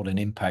was, and what an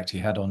impact he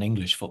had on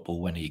English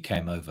football when he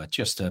came over.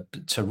 Just a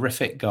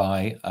terrific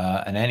guy,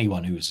 and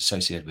anyone who was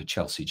associated with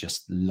Chelsea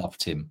just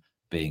loved him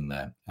being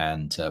there.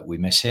 And we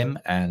miss him,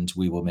 and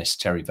we will miss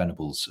Terry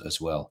Venables as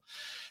well,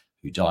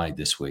 who died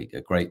this week, a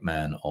great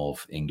man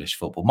of English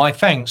football. My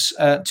thanks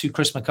to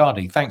Chris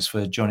McCarty. Thanks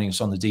for joining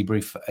us on the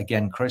debrief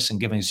again, Chris, and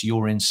giving us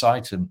your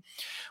insight and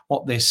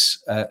what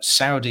this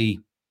Saudi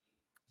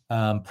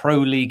Pro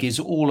League is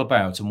all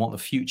about and what the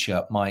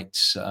future might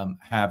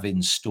have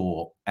in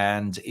store.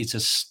 And it's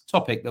a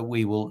topic that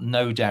we will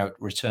no doubt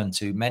return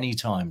to many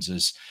times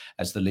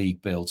as the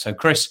league builds. So,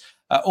 Chris,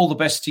 all the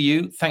best to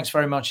you. Thanks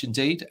very much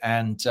indeed.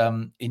 And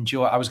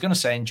enjoy, I was going to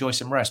say enjoy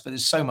some rest, but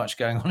there's so much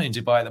going on in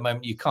Dubai at the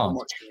moment, you can't.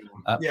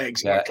 Yeah,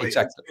 exactly.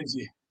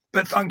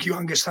 But thank you,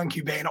 Angus. Thank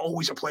you, Ben.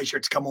 Always a pleasure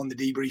to come on the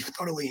debrief.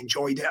 Thoroughly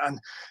enjoyed it. And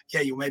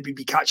yeah, you'll maybe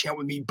be catching up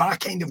with me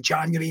back end of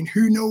January. And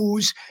who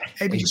knows,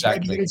 maybe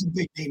there is a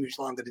big name who's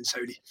landed in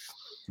Saudi.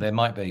 There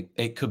might be.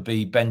 It could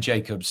be Ben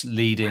Jacobs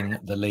leading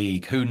the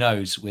league. Who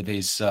knows, with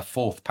his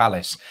fourth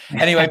palace.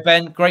 Anyway,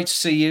 Ben, great to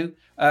see you.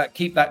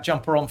 Keep that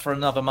jumper on for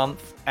another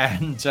month.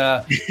 And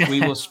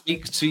we will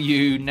speak to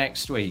you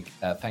next week.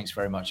 Thanks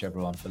very much,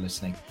 everyone, for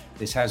listening.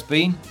 This has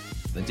been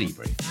The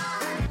Debrief.